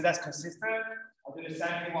 So that's consistent. I'll do the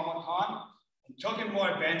same thing one more time. I'm talking more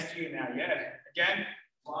advanced here now, yeah. Again,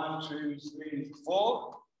 1, 2, 3,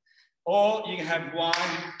 4. Or you can have 1.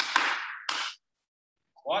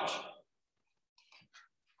 Watch.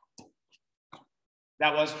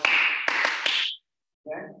 That was.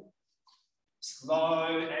 Okay.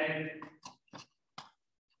 Slow and.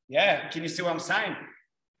 Yeah, can you see what I'm saying?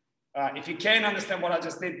 If you can understand what I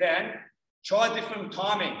just did then, try different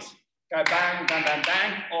timings. Go bang, bang, bang,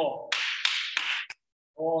 bang, or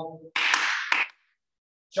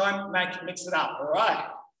try and mix it up, all right?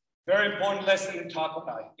 Very important lesson in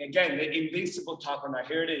Taekwondo. Again, the invincible Taekwondo,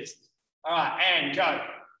 here it is. All right, and go.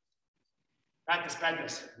 Practice,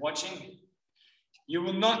 practice. Watching. You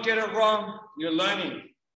will not get it wrong, you're learning.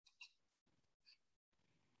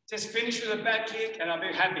 Just finish with a back kick and I'll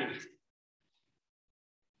be happy.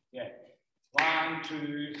 Yeah. 1,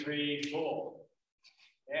 2, 3, 4.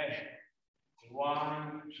 Yeah.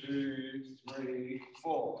 1, 2, 3,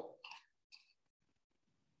 4.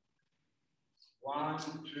 1,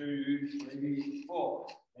 2, 3, 4.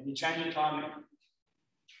 Then you change your timing.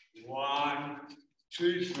 1,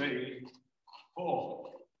 2, 3, 4.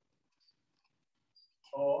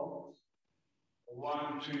 Or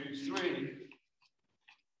 1, 2, 3,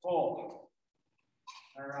 4.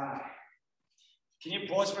 All right. Can you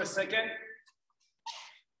pause for a second?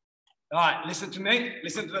 All right, listen to me.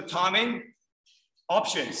 Listen to the timing.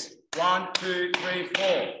 Options, 1, 2, 3,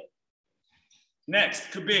 4.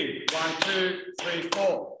 Next could be 1, 2, 3,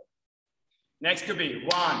 4. Next could be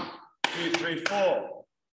 1, 2, 3, 4.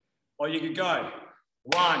 Or you could go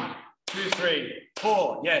 1, 2, 3,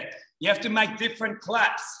 4. Yeah, you have to make different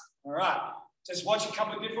claps. All right, just watch a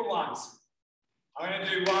couple of different ones. I'm going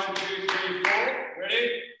to do 1, 2, 3, 4.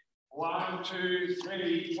 Ready? 1, 2,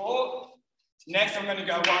 3, 4. Next, I'm going to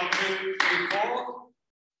go 1, 2, 3, 4.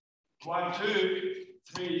 1, 2,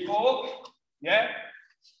 3, 4. Yeah.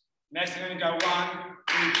 Next, I'm going to go 1,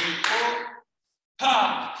 2, 3, 4.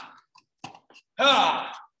 Ha!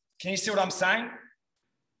 Ha! Can you see what I'm saying?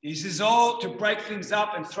 This is all to break things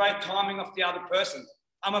up and throw timing off the other person.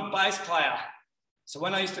 I'm a bass player. So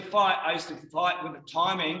when I used to fight with the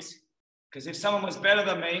timings, because if someone was better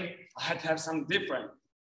than me, I had to have something different.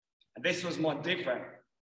 And this was more different.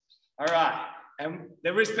 All right. And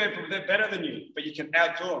there is people that are better than you, but you can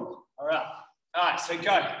outdo them. All right. All right, so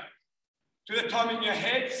go. Do the time in your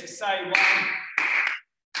head, so say 1,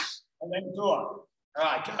 and then do it. All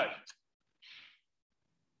right, go.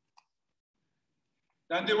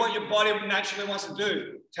 Don't do what your body naturally wants to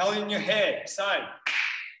do. Tell it in your head, say.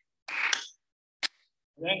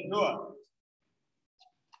 And then do it.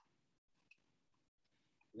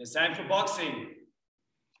 The same for boxing.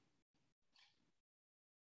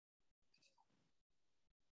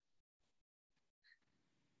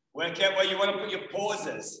 Work out where you want to put your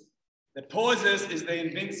pauses. The pauses is the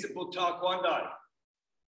invincible Taekwondo.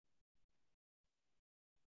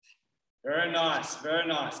 Very nice, very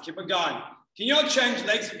nice. Keep it going. Can you all change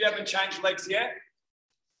legs if you haven't changed legs yet?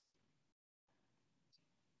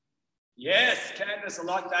 Yes, Candace, I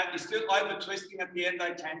like that. You're still over twisting at the end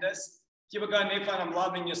though, Candace. Keep it going, Nifan. I'm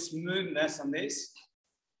loving your smoothness on this.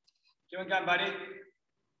 Keep it going, buddy.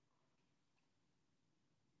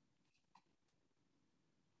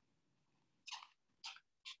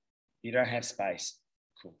 You don't have space.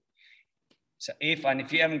 Cool. So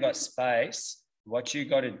if you haven't got space, what you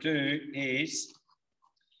got to do is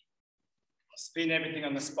spin everything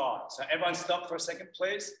on the spot. So everyone stop for a second,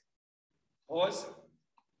 please. Pause.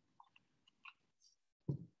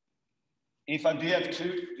 If do you have 2?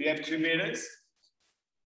 Do you have 2 meters?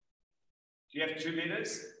 Do you have 2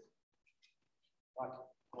 meters? Like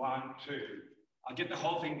 1, 2. I'll get the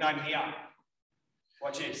whole thing done here.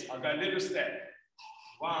 Watch this. I'll go a little step.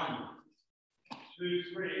 1, 2,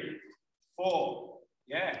 3, 4.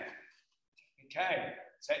 Yeah. Okay.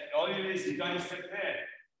 So all it is, you don't step there.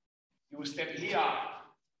 You will step here.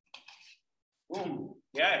 Boom.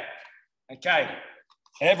 Yeah. Okay.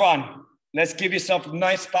 Everyone, let's give yourself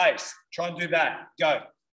no space. Try and do that. Go.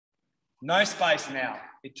 No space now.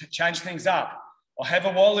 Change things up. Or have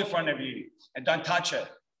a wall in front of you and don't touch it.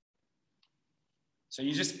 So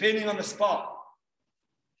you're just spinning on the spot.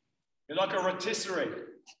 You're like a rotisserie.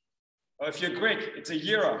 Or if you're Greek, it's a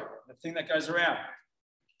gyro, the thing that goes around.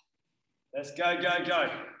 Let's go, go, go.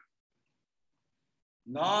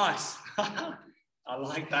 Nice. I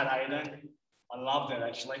like that, Aiden. I love that,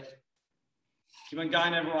 actually. Keep on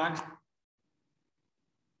going, everyone.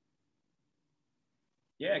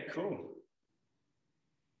 Yeah, cool.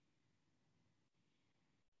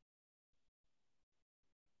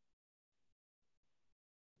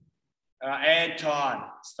 Add time.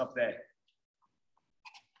 Stop there.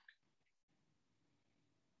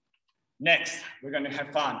 Next, we're going to have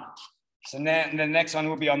fun. So now the next one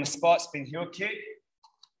will be on the spot, spin heel kick.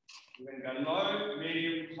 We're going to go low,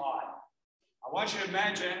 medium, high. I want you to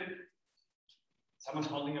imagine someone's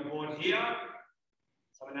holding a board here,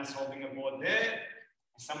 someone else holding a board there,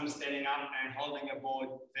 and someone standing up and holding a board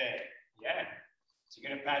there. Yeah. So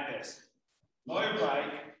you're going to practice. Low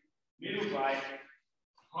break, middle break,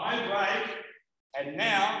 high break, and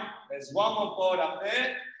now there's one more board up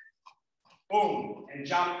there. Boom, and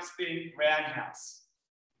jump, spin, roundhouse.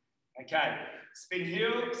 Okay, spin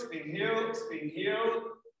heel, spin heel, spin heel.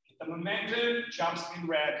 Get the momentum, jump, spin,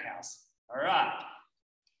 roundhouse. All right.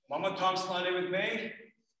 One more time slowly with me.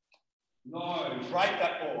 No, break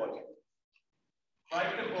that board.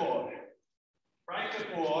 Break the board. Break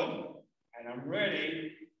the board, and I'm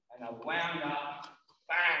ready, and I wound up,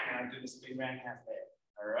 bang, and I do the spin roundhouse there.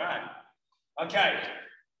 All right. Okay.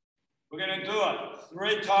 We're going to do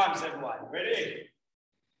it 3 times, everyone. Ready?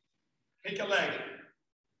 Pick a leg.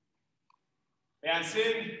 Bounce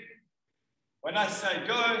in. When I say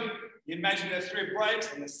go, you imagine the 3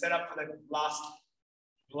 breaks and the setup for the last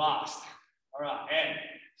blast. All right, and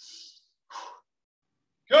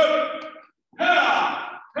go.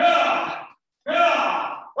 Ha! Ha!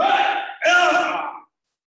 Ha! Ha!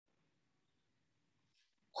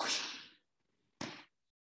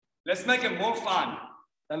 Let's make it more fun.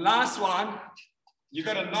 The last one, you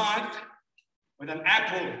got a knife with an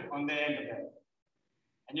apple on the end of it.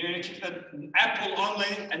 And you're going to keep the apple only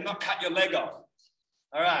and not cut your leg off.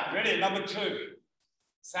 All right, ready? Number 2.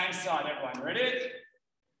 Same side, everyone. Ready?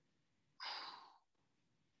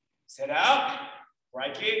 Set up,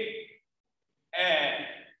 break it, and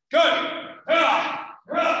go.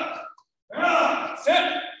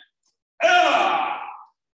 Set.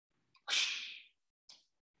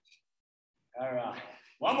 All right,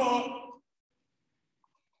 one more.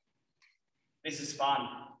 This is fun.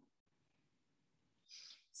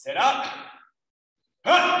 Set up.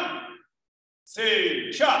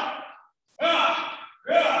 See, chop. Wow.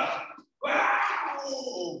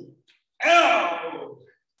 Ow.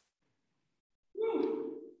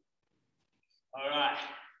 All right.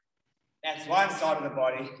 That's one side of the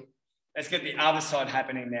body. Let's get the other side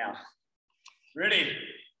happening now. Ready?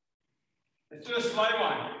 Let's do a slow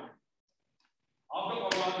one. I've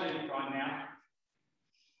got my right leg right now.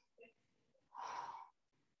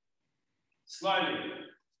 Slowly.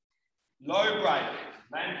 Low break,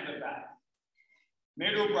 land to the back.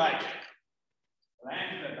 Middle break,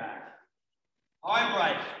 land to the back. High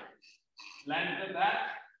break, land to the back.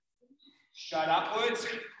 Straight upwards.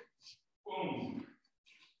 Boom.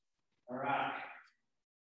 All right.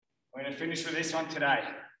 We're going to finish with this one today.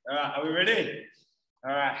 All right, are we ready?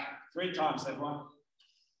 All right, 3 times, everyone.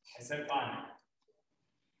 Let's have fun.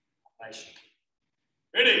 Patient.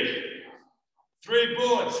 Ready? 3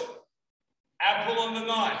 boards. Apple on the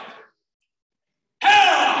knife.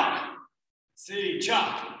 Ha! See,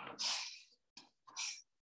 jump.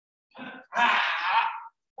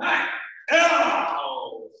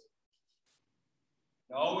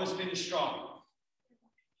 Always finish strong.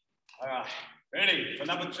 All right, ready for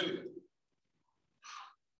number 2.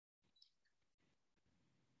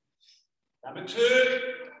 Number 2,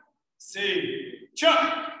 see,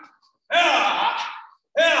 jump.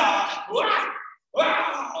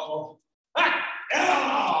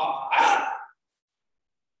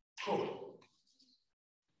 Cool.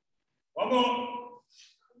 One more.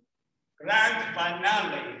 Grand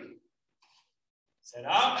finale. Set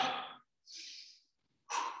up.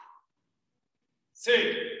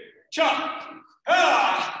 See, jump.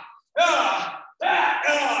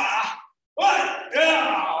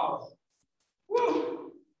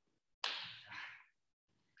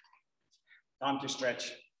 Time to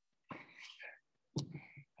stretch.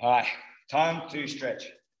 All right, time to stretch.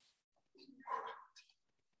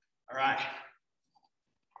 All right,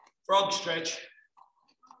 frog stretch.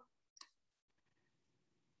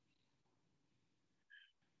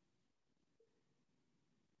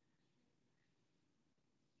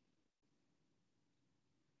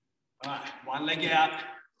 All right, one leg out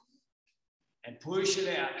and push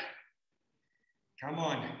it out. Come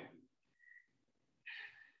on.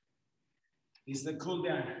 This is the cool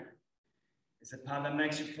down. It's a part that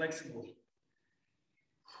makes you flexible.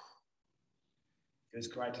 Feels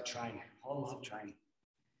great to train. I love training.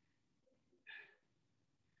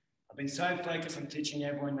 I've been so focused on teaching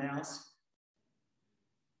everyone else,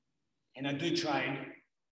 and I do train,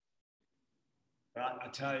 but I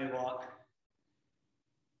tell you what,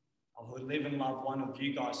 I would live and love one of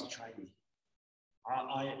you guys to train me.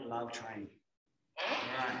 I love training. All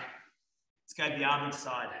right, let's go to the other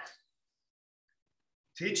side.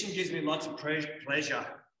 Teaching gives me lots of pleasure.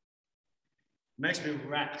 It makes me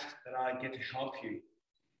rapt that I get to help you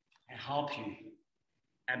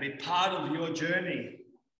and be part of your journey.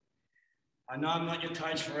 I know I'm not your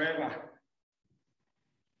coach forever,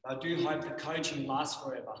 but I do hope the coaching lasts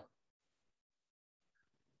forever.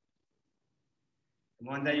 And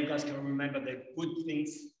one day you guys can remember the good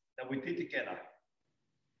things that we did together.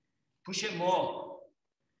 Push it more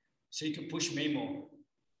so you can push me more.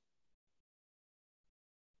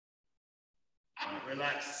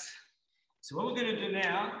 Relax. So what we're going to do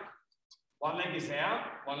now, one leg is out,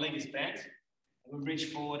 one leg is bent, and we reach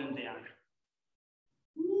forward and down.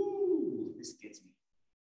 Woo, this gets me.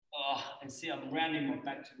 Oh, and see, I'm rounding my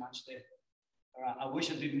back too much there. All right, I wish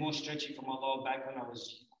I did more stretching for my lower back when I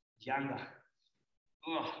was younger.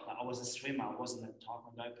 Oh, I was a swimmer, I wasn't a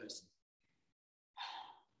Taekwondo person.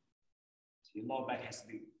 So your lower back has to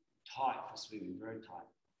be tight for swimming, very tight.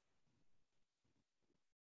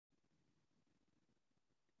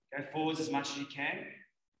 Go forwards as much as you can,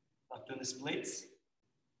 like doing the splits.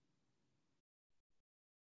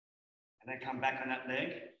 And then come back on that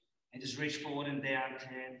leg and just reach forward and down.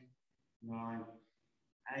 10, 9,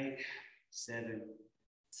 8, 7,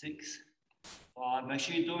 6, 5. Make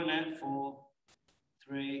sure you're doing that. 4,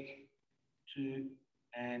 3, 2,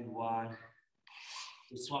 and 1.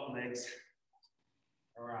 You swap legs.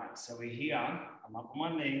 All right, so we're here. I'm up on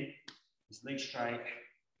my knee, his leg straight,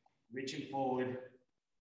 reaching forward.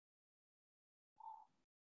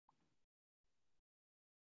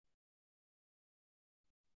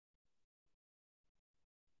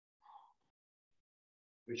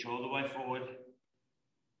 Reach all the way forward.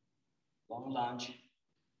 Long lunge.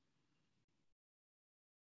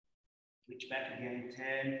 Reach back again,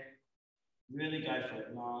 10. Really go for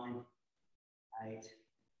it, 9, 8,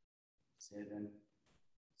 7,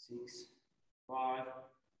 6, 5,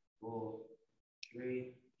 4,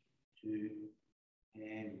 3, 2,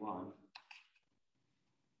 and 1.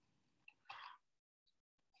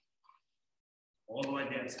 All the way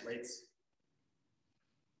down, splits.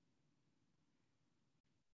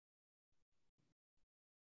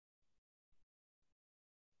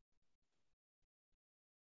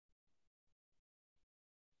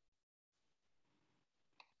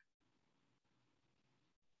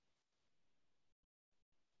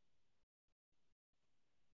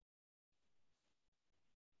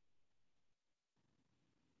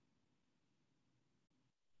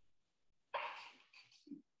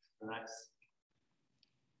 Relax.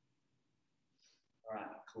 All right,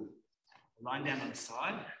 cool. Lying down on the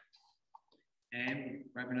side and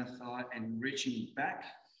grabbing a thigh and reaching back.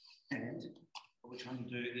 And what we're trying to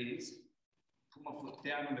do is put my foot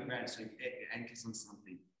down on the ground so you get your ankles on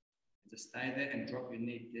something. And just stay there and drop your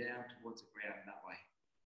knee down towards the ground that way.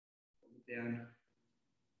 Put it down.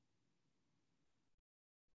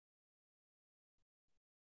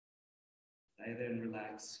 Stay there and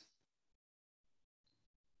relax.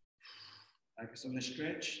 Focus on the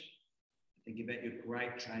stretch. Think about your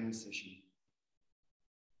great training session.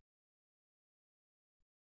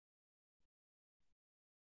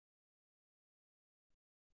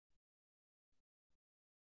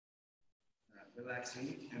 All right,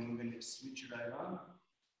 relaxing, and we're going to switch it over.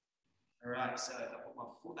 All right, so I put my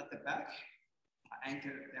foot at the back. I anchor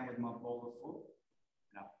it down with my ball of foot,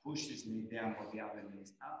 and I push this knee down while the other knee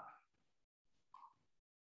is up.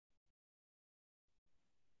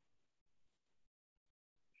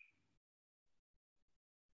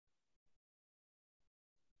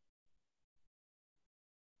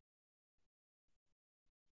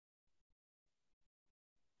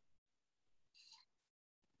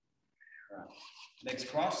 All right, legs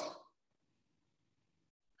crossed.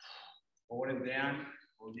 Forward and down,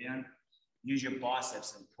 pull down. Use your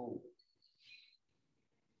biceps and pull.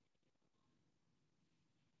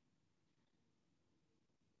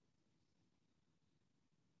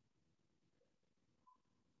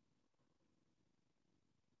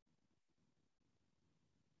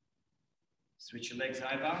 Switch your legs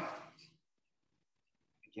over.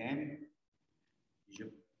 Again, use your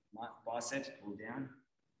biceps, pull down.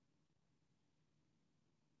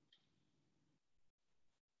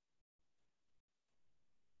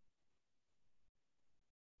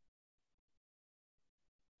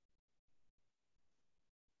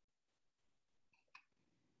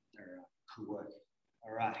 All right, good work.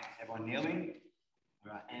 All right, everyone kneeling.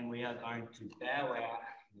 All right, and we are going to bow out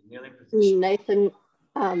in the kneeling position. Nathan,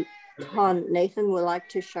 Nathan would like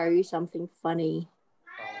to show you something funny.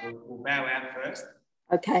 We'll bow out first.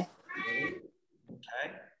 Okay. Ready?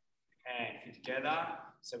 Okay. And feet together.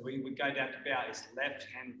 So we would go down to bow. It's left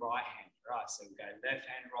hand, right hand. Right. So we go left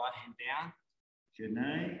hand, right hand down. To your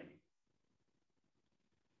knee.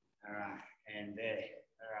 All right. And there.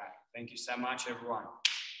 All right. Thank you so much, everyone.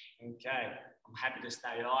 Okay. I'm happy to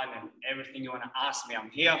stay on, and everything you want to ask me, I'm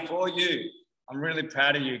here for you. I'm really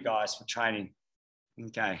proud of you guys for training.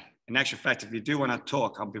 Okay. In actual fact, if you do want to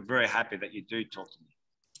talk, I'll be very happy that you do talk to me.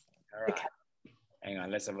 All right. Okay. Hang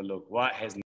on, let's have a look. What has